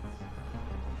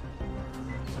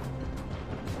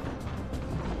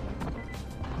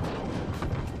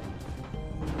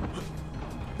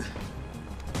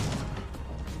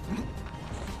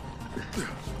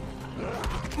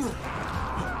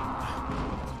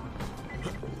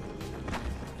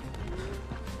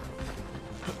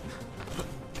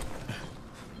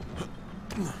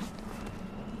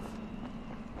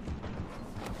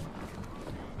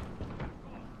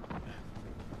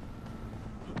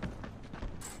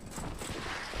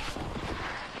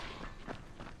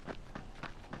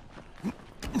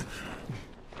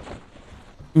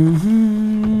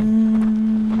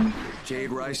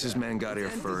 Jade Rice's men got here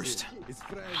first.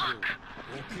 Fuck.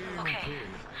 Okay.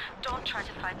 Don't try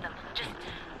to fight them. Just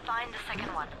find the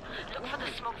second one. Look for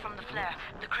the smoke from the flare.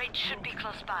 The crate should be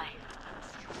close by.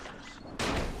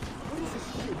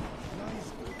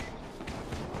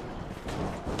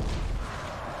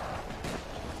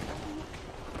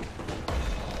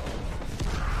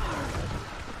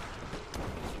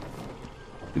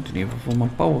 Doet in ieder geval voor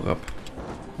mijn power-up.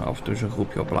 Af en toe zo'n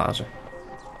groepje opblazen.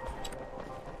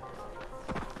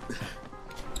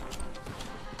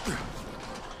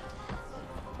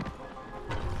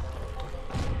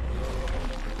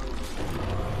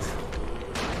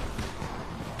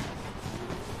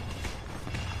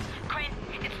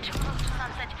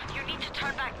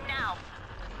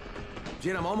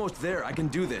 Jade, I'm almost there. I can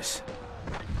do this.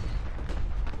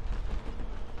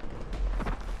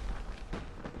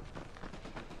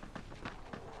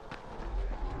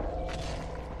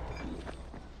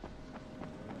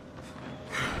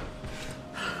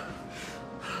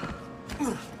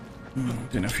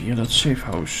 Ik denk even hier dat safe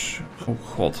house. Oh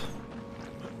god.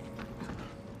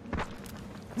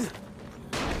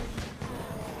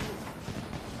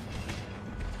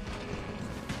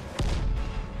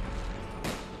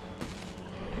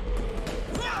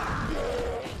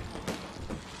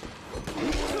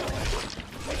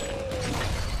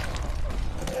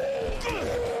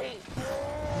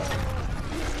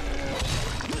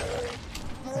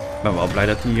 Ik ben wel blij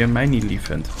dat hij mij niet lief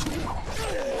vindt.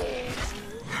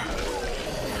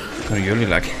 Kunnen jullie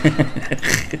lekker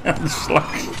aan de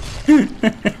slag.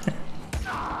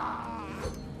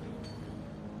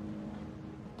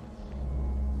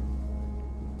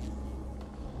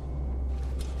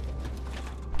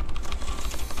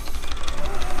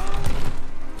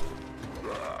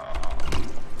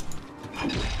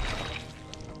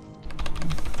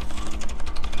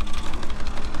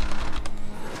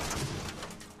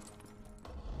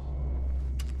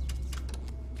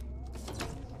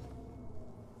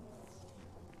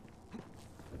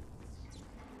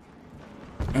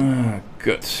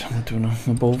 Kut, moeten we nog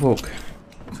naar boven ook.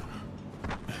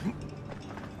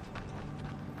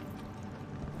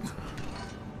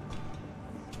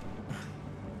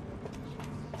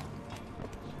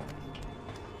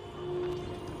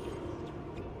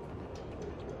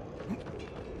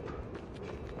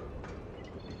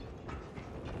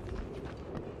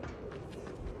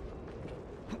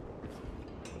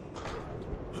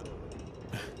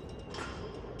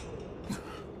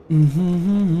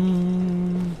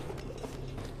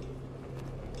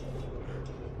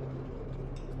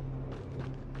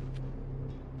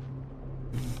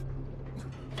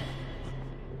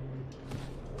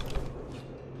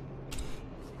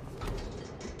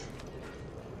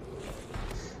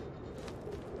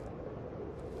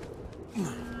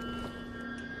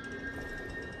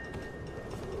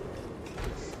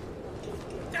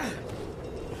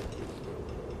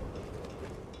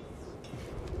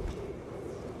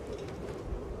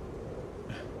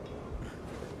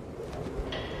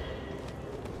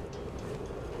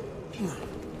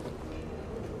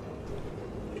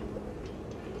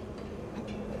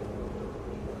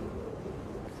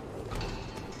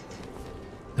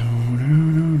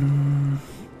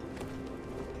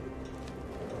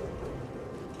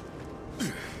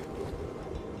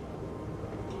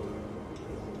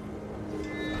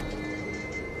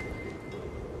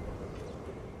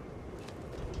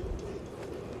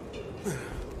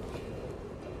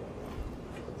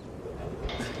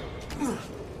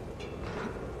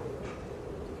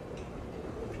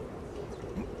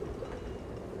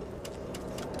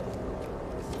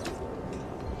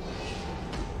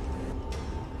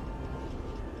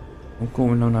 Hoe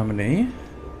komen we nou naar beneden?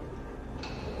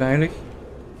 Veilig.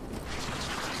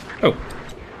 Oh.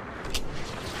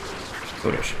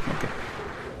 Oh dus, oké.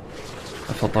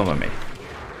 Dat valt dan wel mee.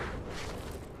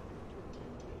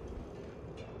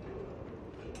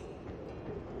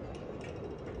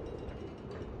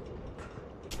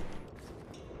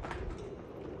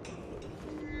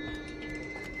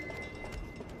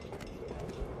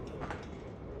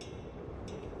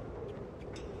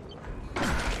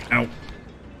 Auw.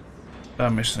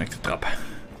 Daar miste ik de trap.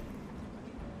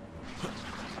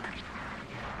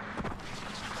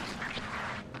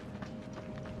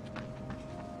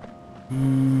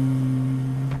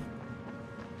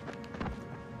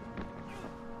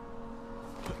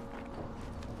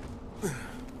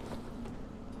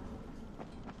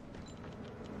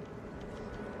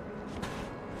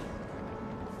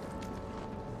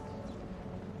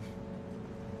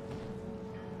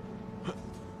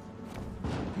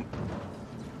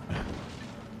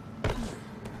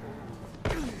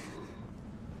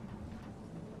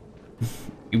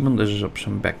 Iemand is dus op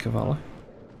zijn bek gevallen.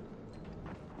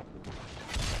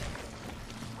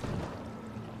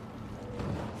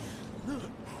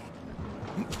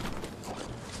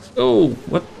 Oh,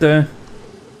 what the...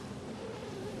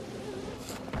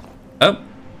 Oh.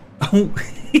 Oh.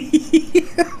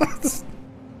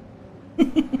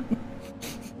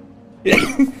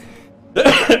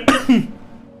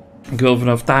 Ik wil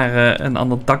vanaf daar een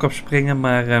ander dak op springen,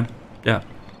 maar ja.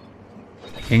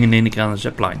 Ik ging in één keer aan de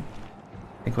zipline.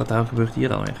 Kijk, wat daar gebeurt hier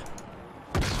dan weer.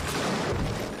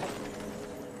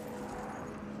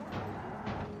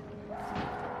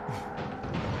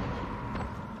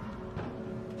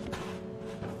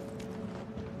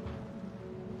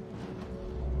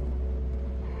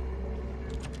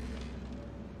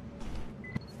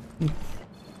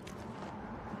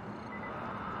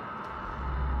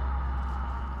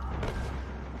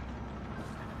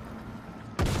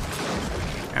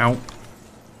 Auw.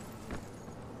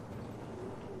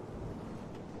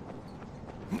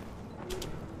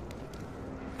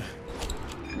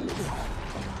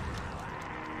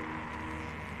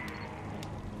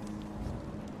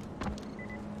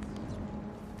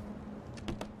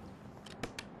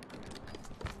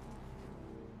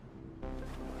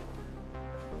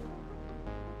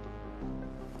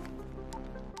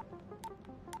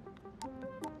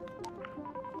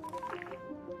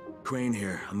 Crane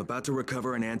here. I'm about to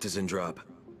recover an antizin drop.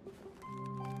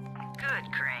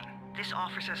 Good, Crane. This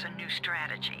offers us a new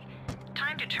strategy.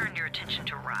 Time to turn your attention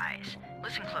to Rise.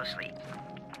 Listen closely.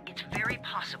 It's very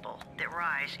possible that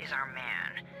Rise is our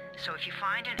man. So if you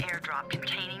find an airdrop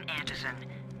containing antizin,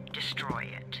 destroy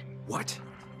it. What?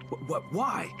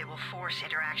 Why? It will force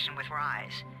interaction with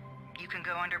Rise. You can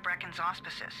go under Brecken's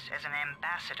auspices as an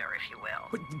ambassador, if you will.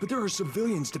 But there are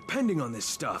civilians depending on this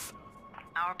stuff.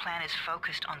 Our plan is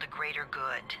focused on the greater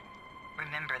good.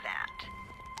 Remember that.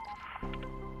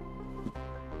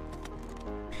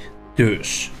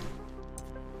 Dus.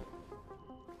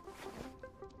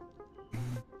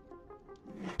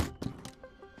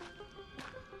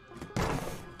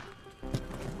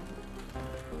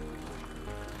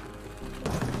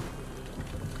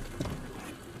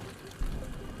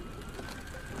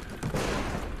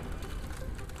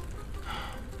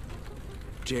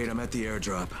 Jade, I'm at the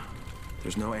airdrop.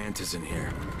 There's no antizin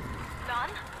here. Done?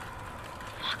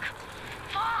 Fuck.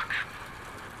 Fuck!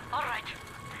 All right.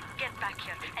 Get back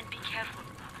here and be careful.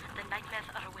 The nightmares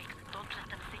are awake. Don't let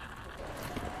them see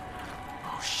you.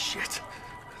 Oh, shit.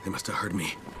 They must have heard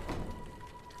me.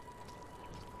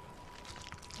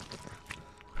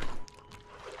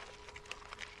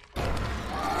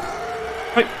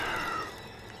 Hoi.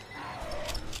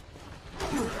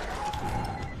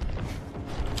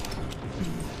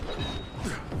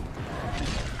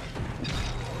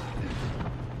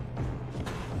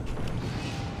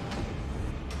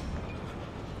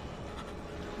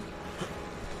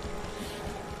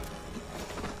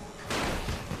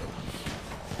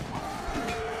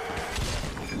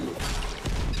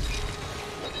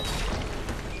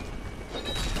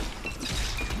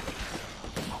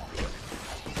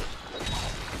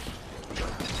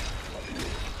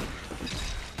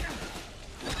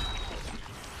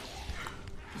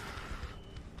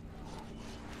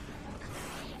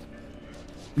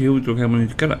 Je hoeft het ook helemaal niet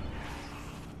te kennen.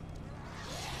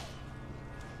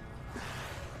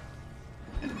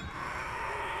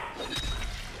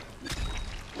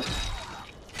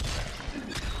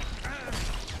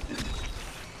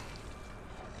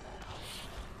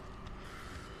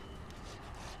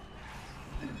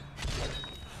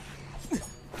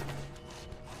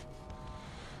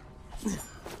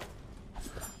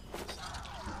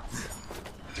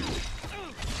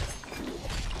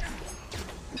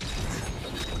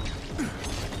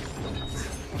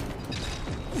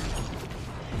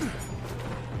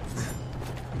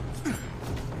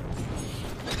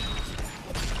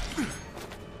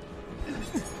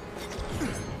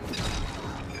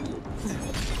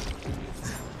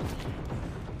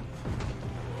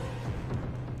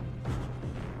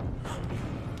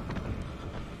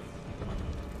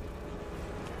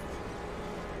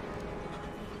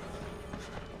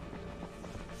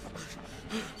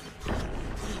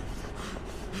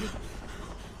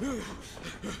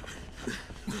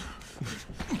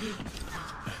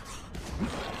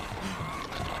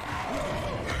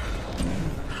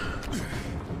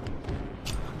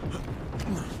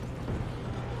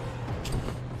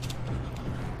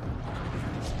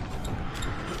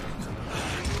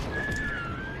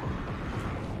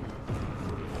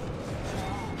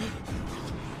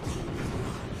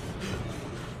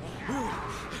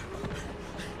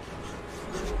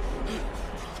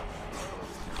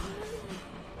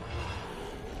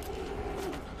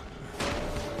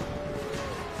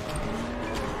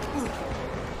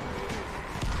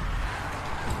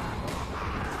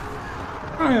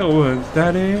 fireworks,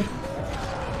 Daddy.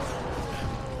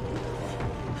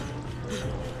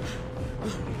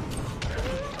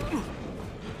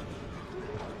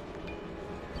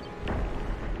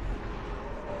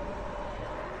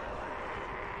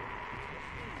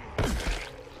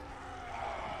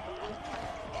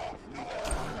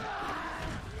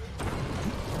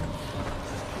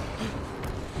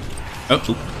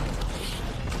 Oh,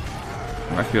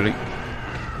 weg jullie.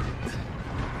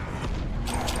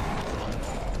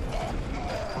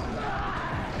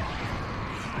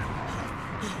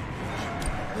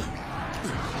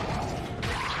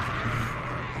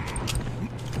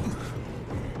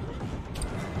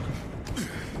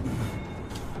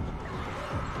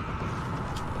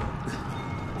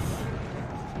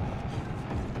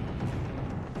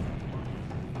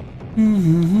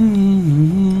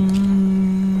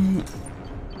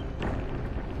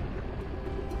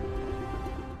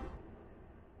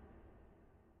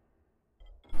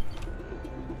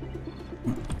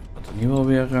 Wat er nu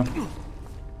alweer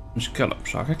een scallop,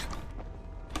 zag ik.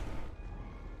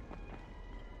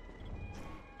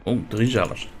 Oh, 3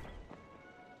 zelfs.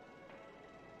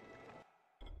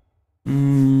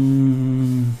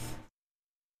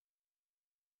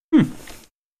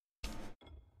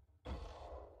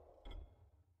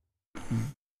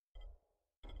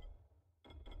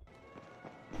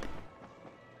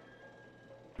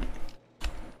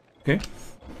 Oké,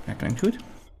 dat klinkt goed.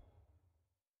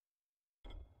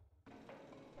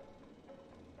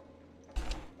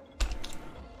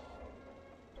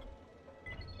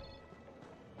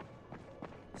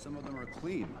 Some of them are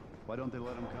clean. Why don't they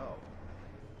let them go?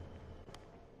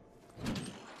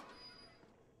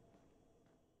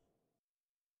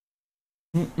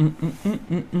 I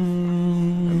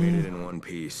made it in one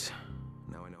piece.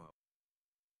 Now I know.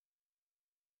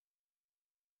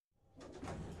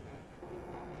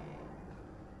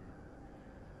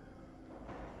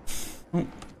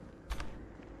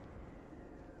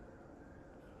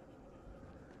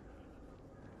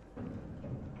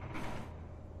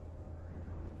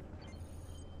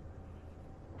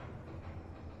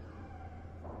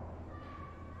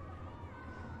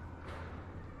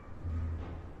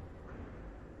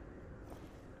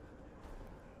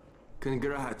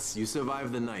 Congrats, you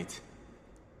survived the night.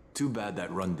 Too bad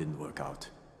that run didn't work out.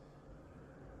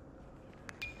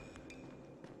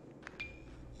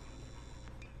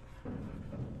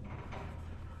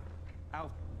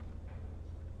 Al.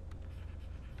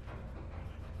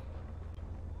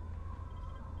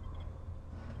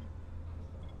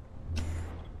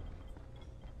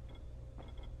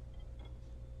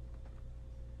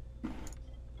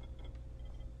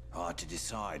 Hard to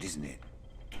decide, isn't it?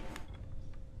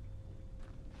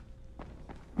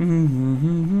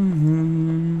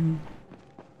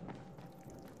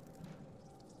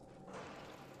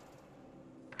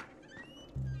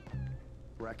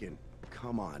 Brecken,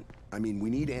 come on. I mean,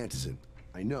 we need Anderson.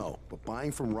 I know, but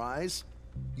buying from Rise?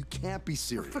 You can't be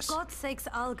serious. For God's sakes,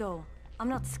 I'll go. I'm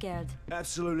not scared.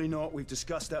 Absolutely not. We've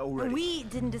discussed that already. And we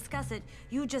didn't discuss it.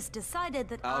 You just decided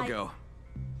that I'll go.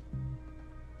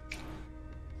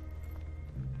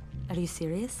 Are you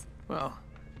serious? Well,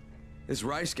 this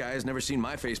Rice guy has never seen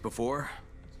my face before.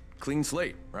 Clean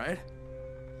slate, right?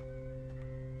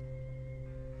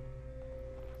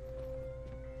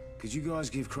 Could you guys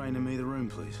give Crane and me the room,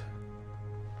 please?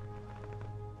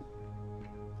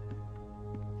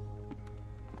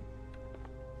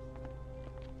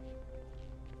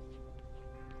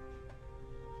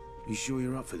 You sure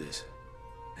you're up for this?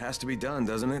 Has to be done,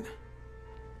 doesn't it?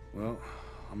 Well,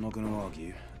 I'm not gonna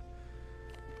argue.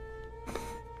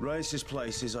 Rice's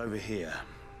place is over here.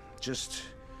 Just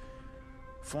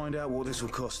find out what this will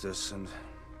cost us and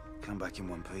come back in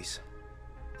one piece.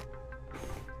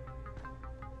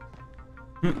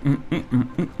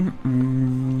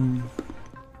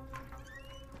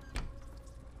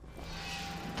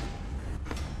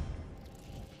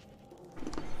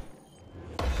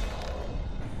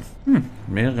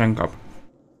 Meer rank op.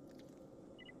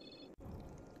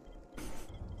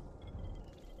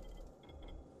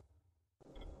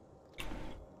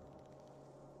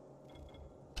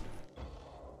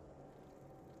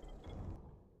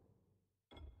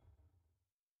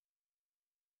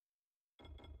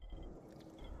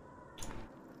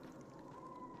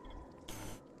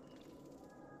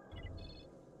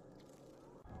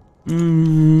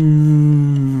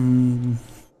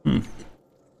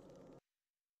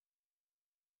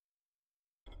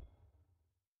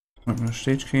 Ik heb nog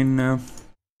steeds geen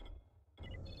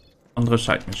andere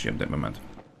side missie op dit moment.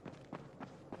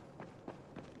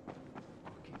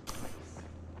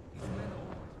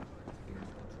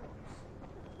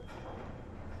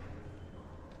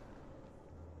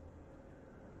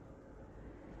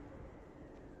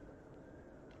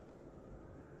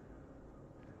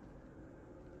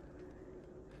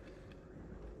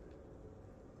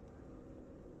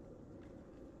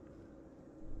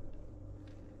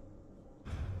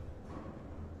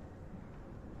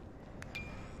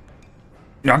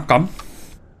 Ja, kan.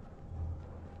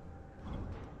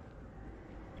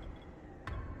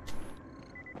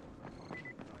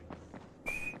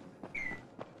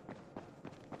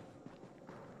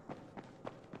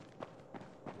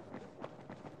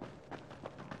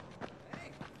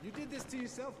 You did this to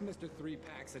yourself, Mr. 3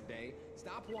 packs a day.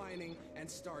 Stop whining and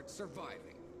start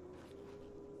surviving.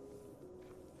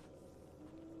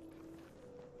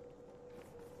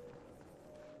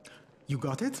 You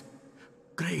got it?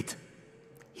 Great.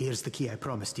 Here's the key I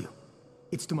promised you.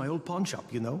 It's to my old pawn shop,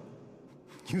 you know?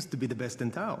 Used to be the best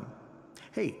in town.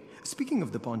 Hey, speaking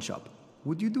of the pawn shop,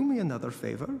 would you do me another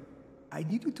favor? I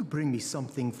need you to bring me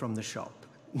something from the shop.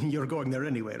 You're going there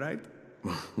anyway, right?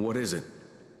 What is it?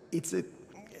 It's a...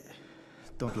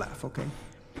 Don't laugh, okay?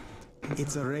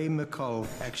 It's a Ray McCall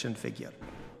action figure.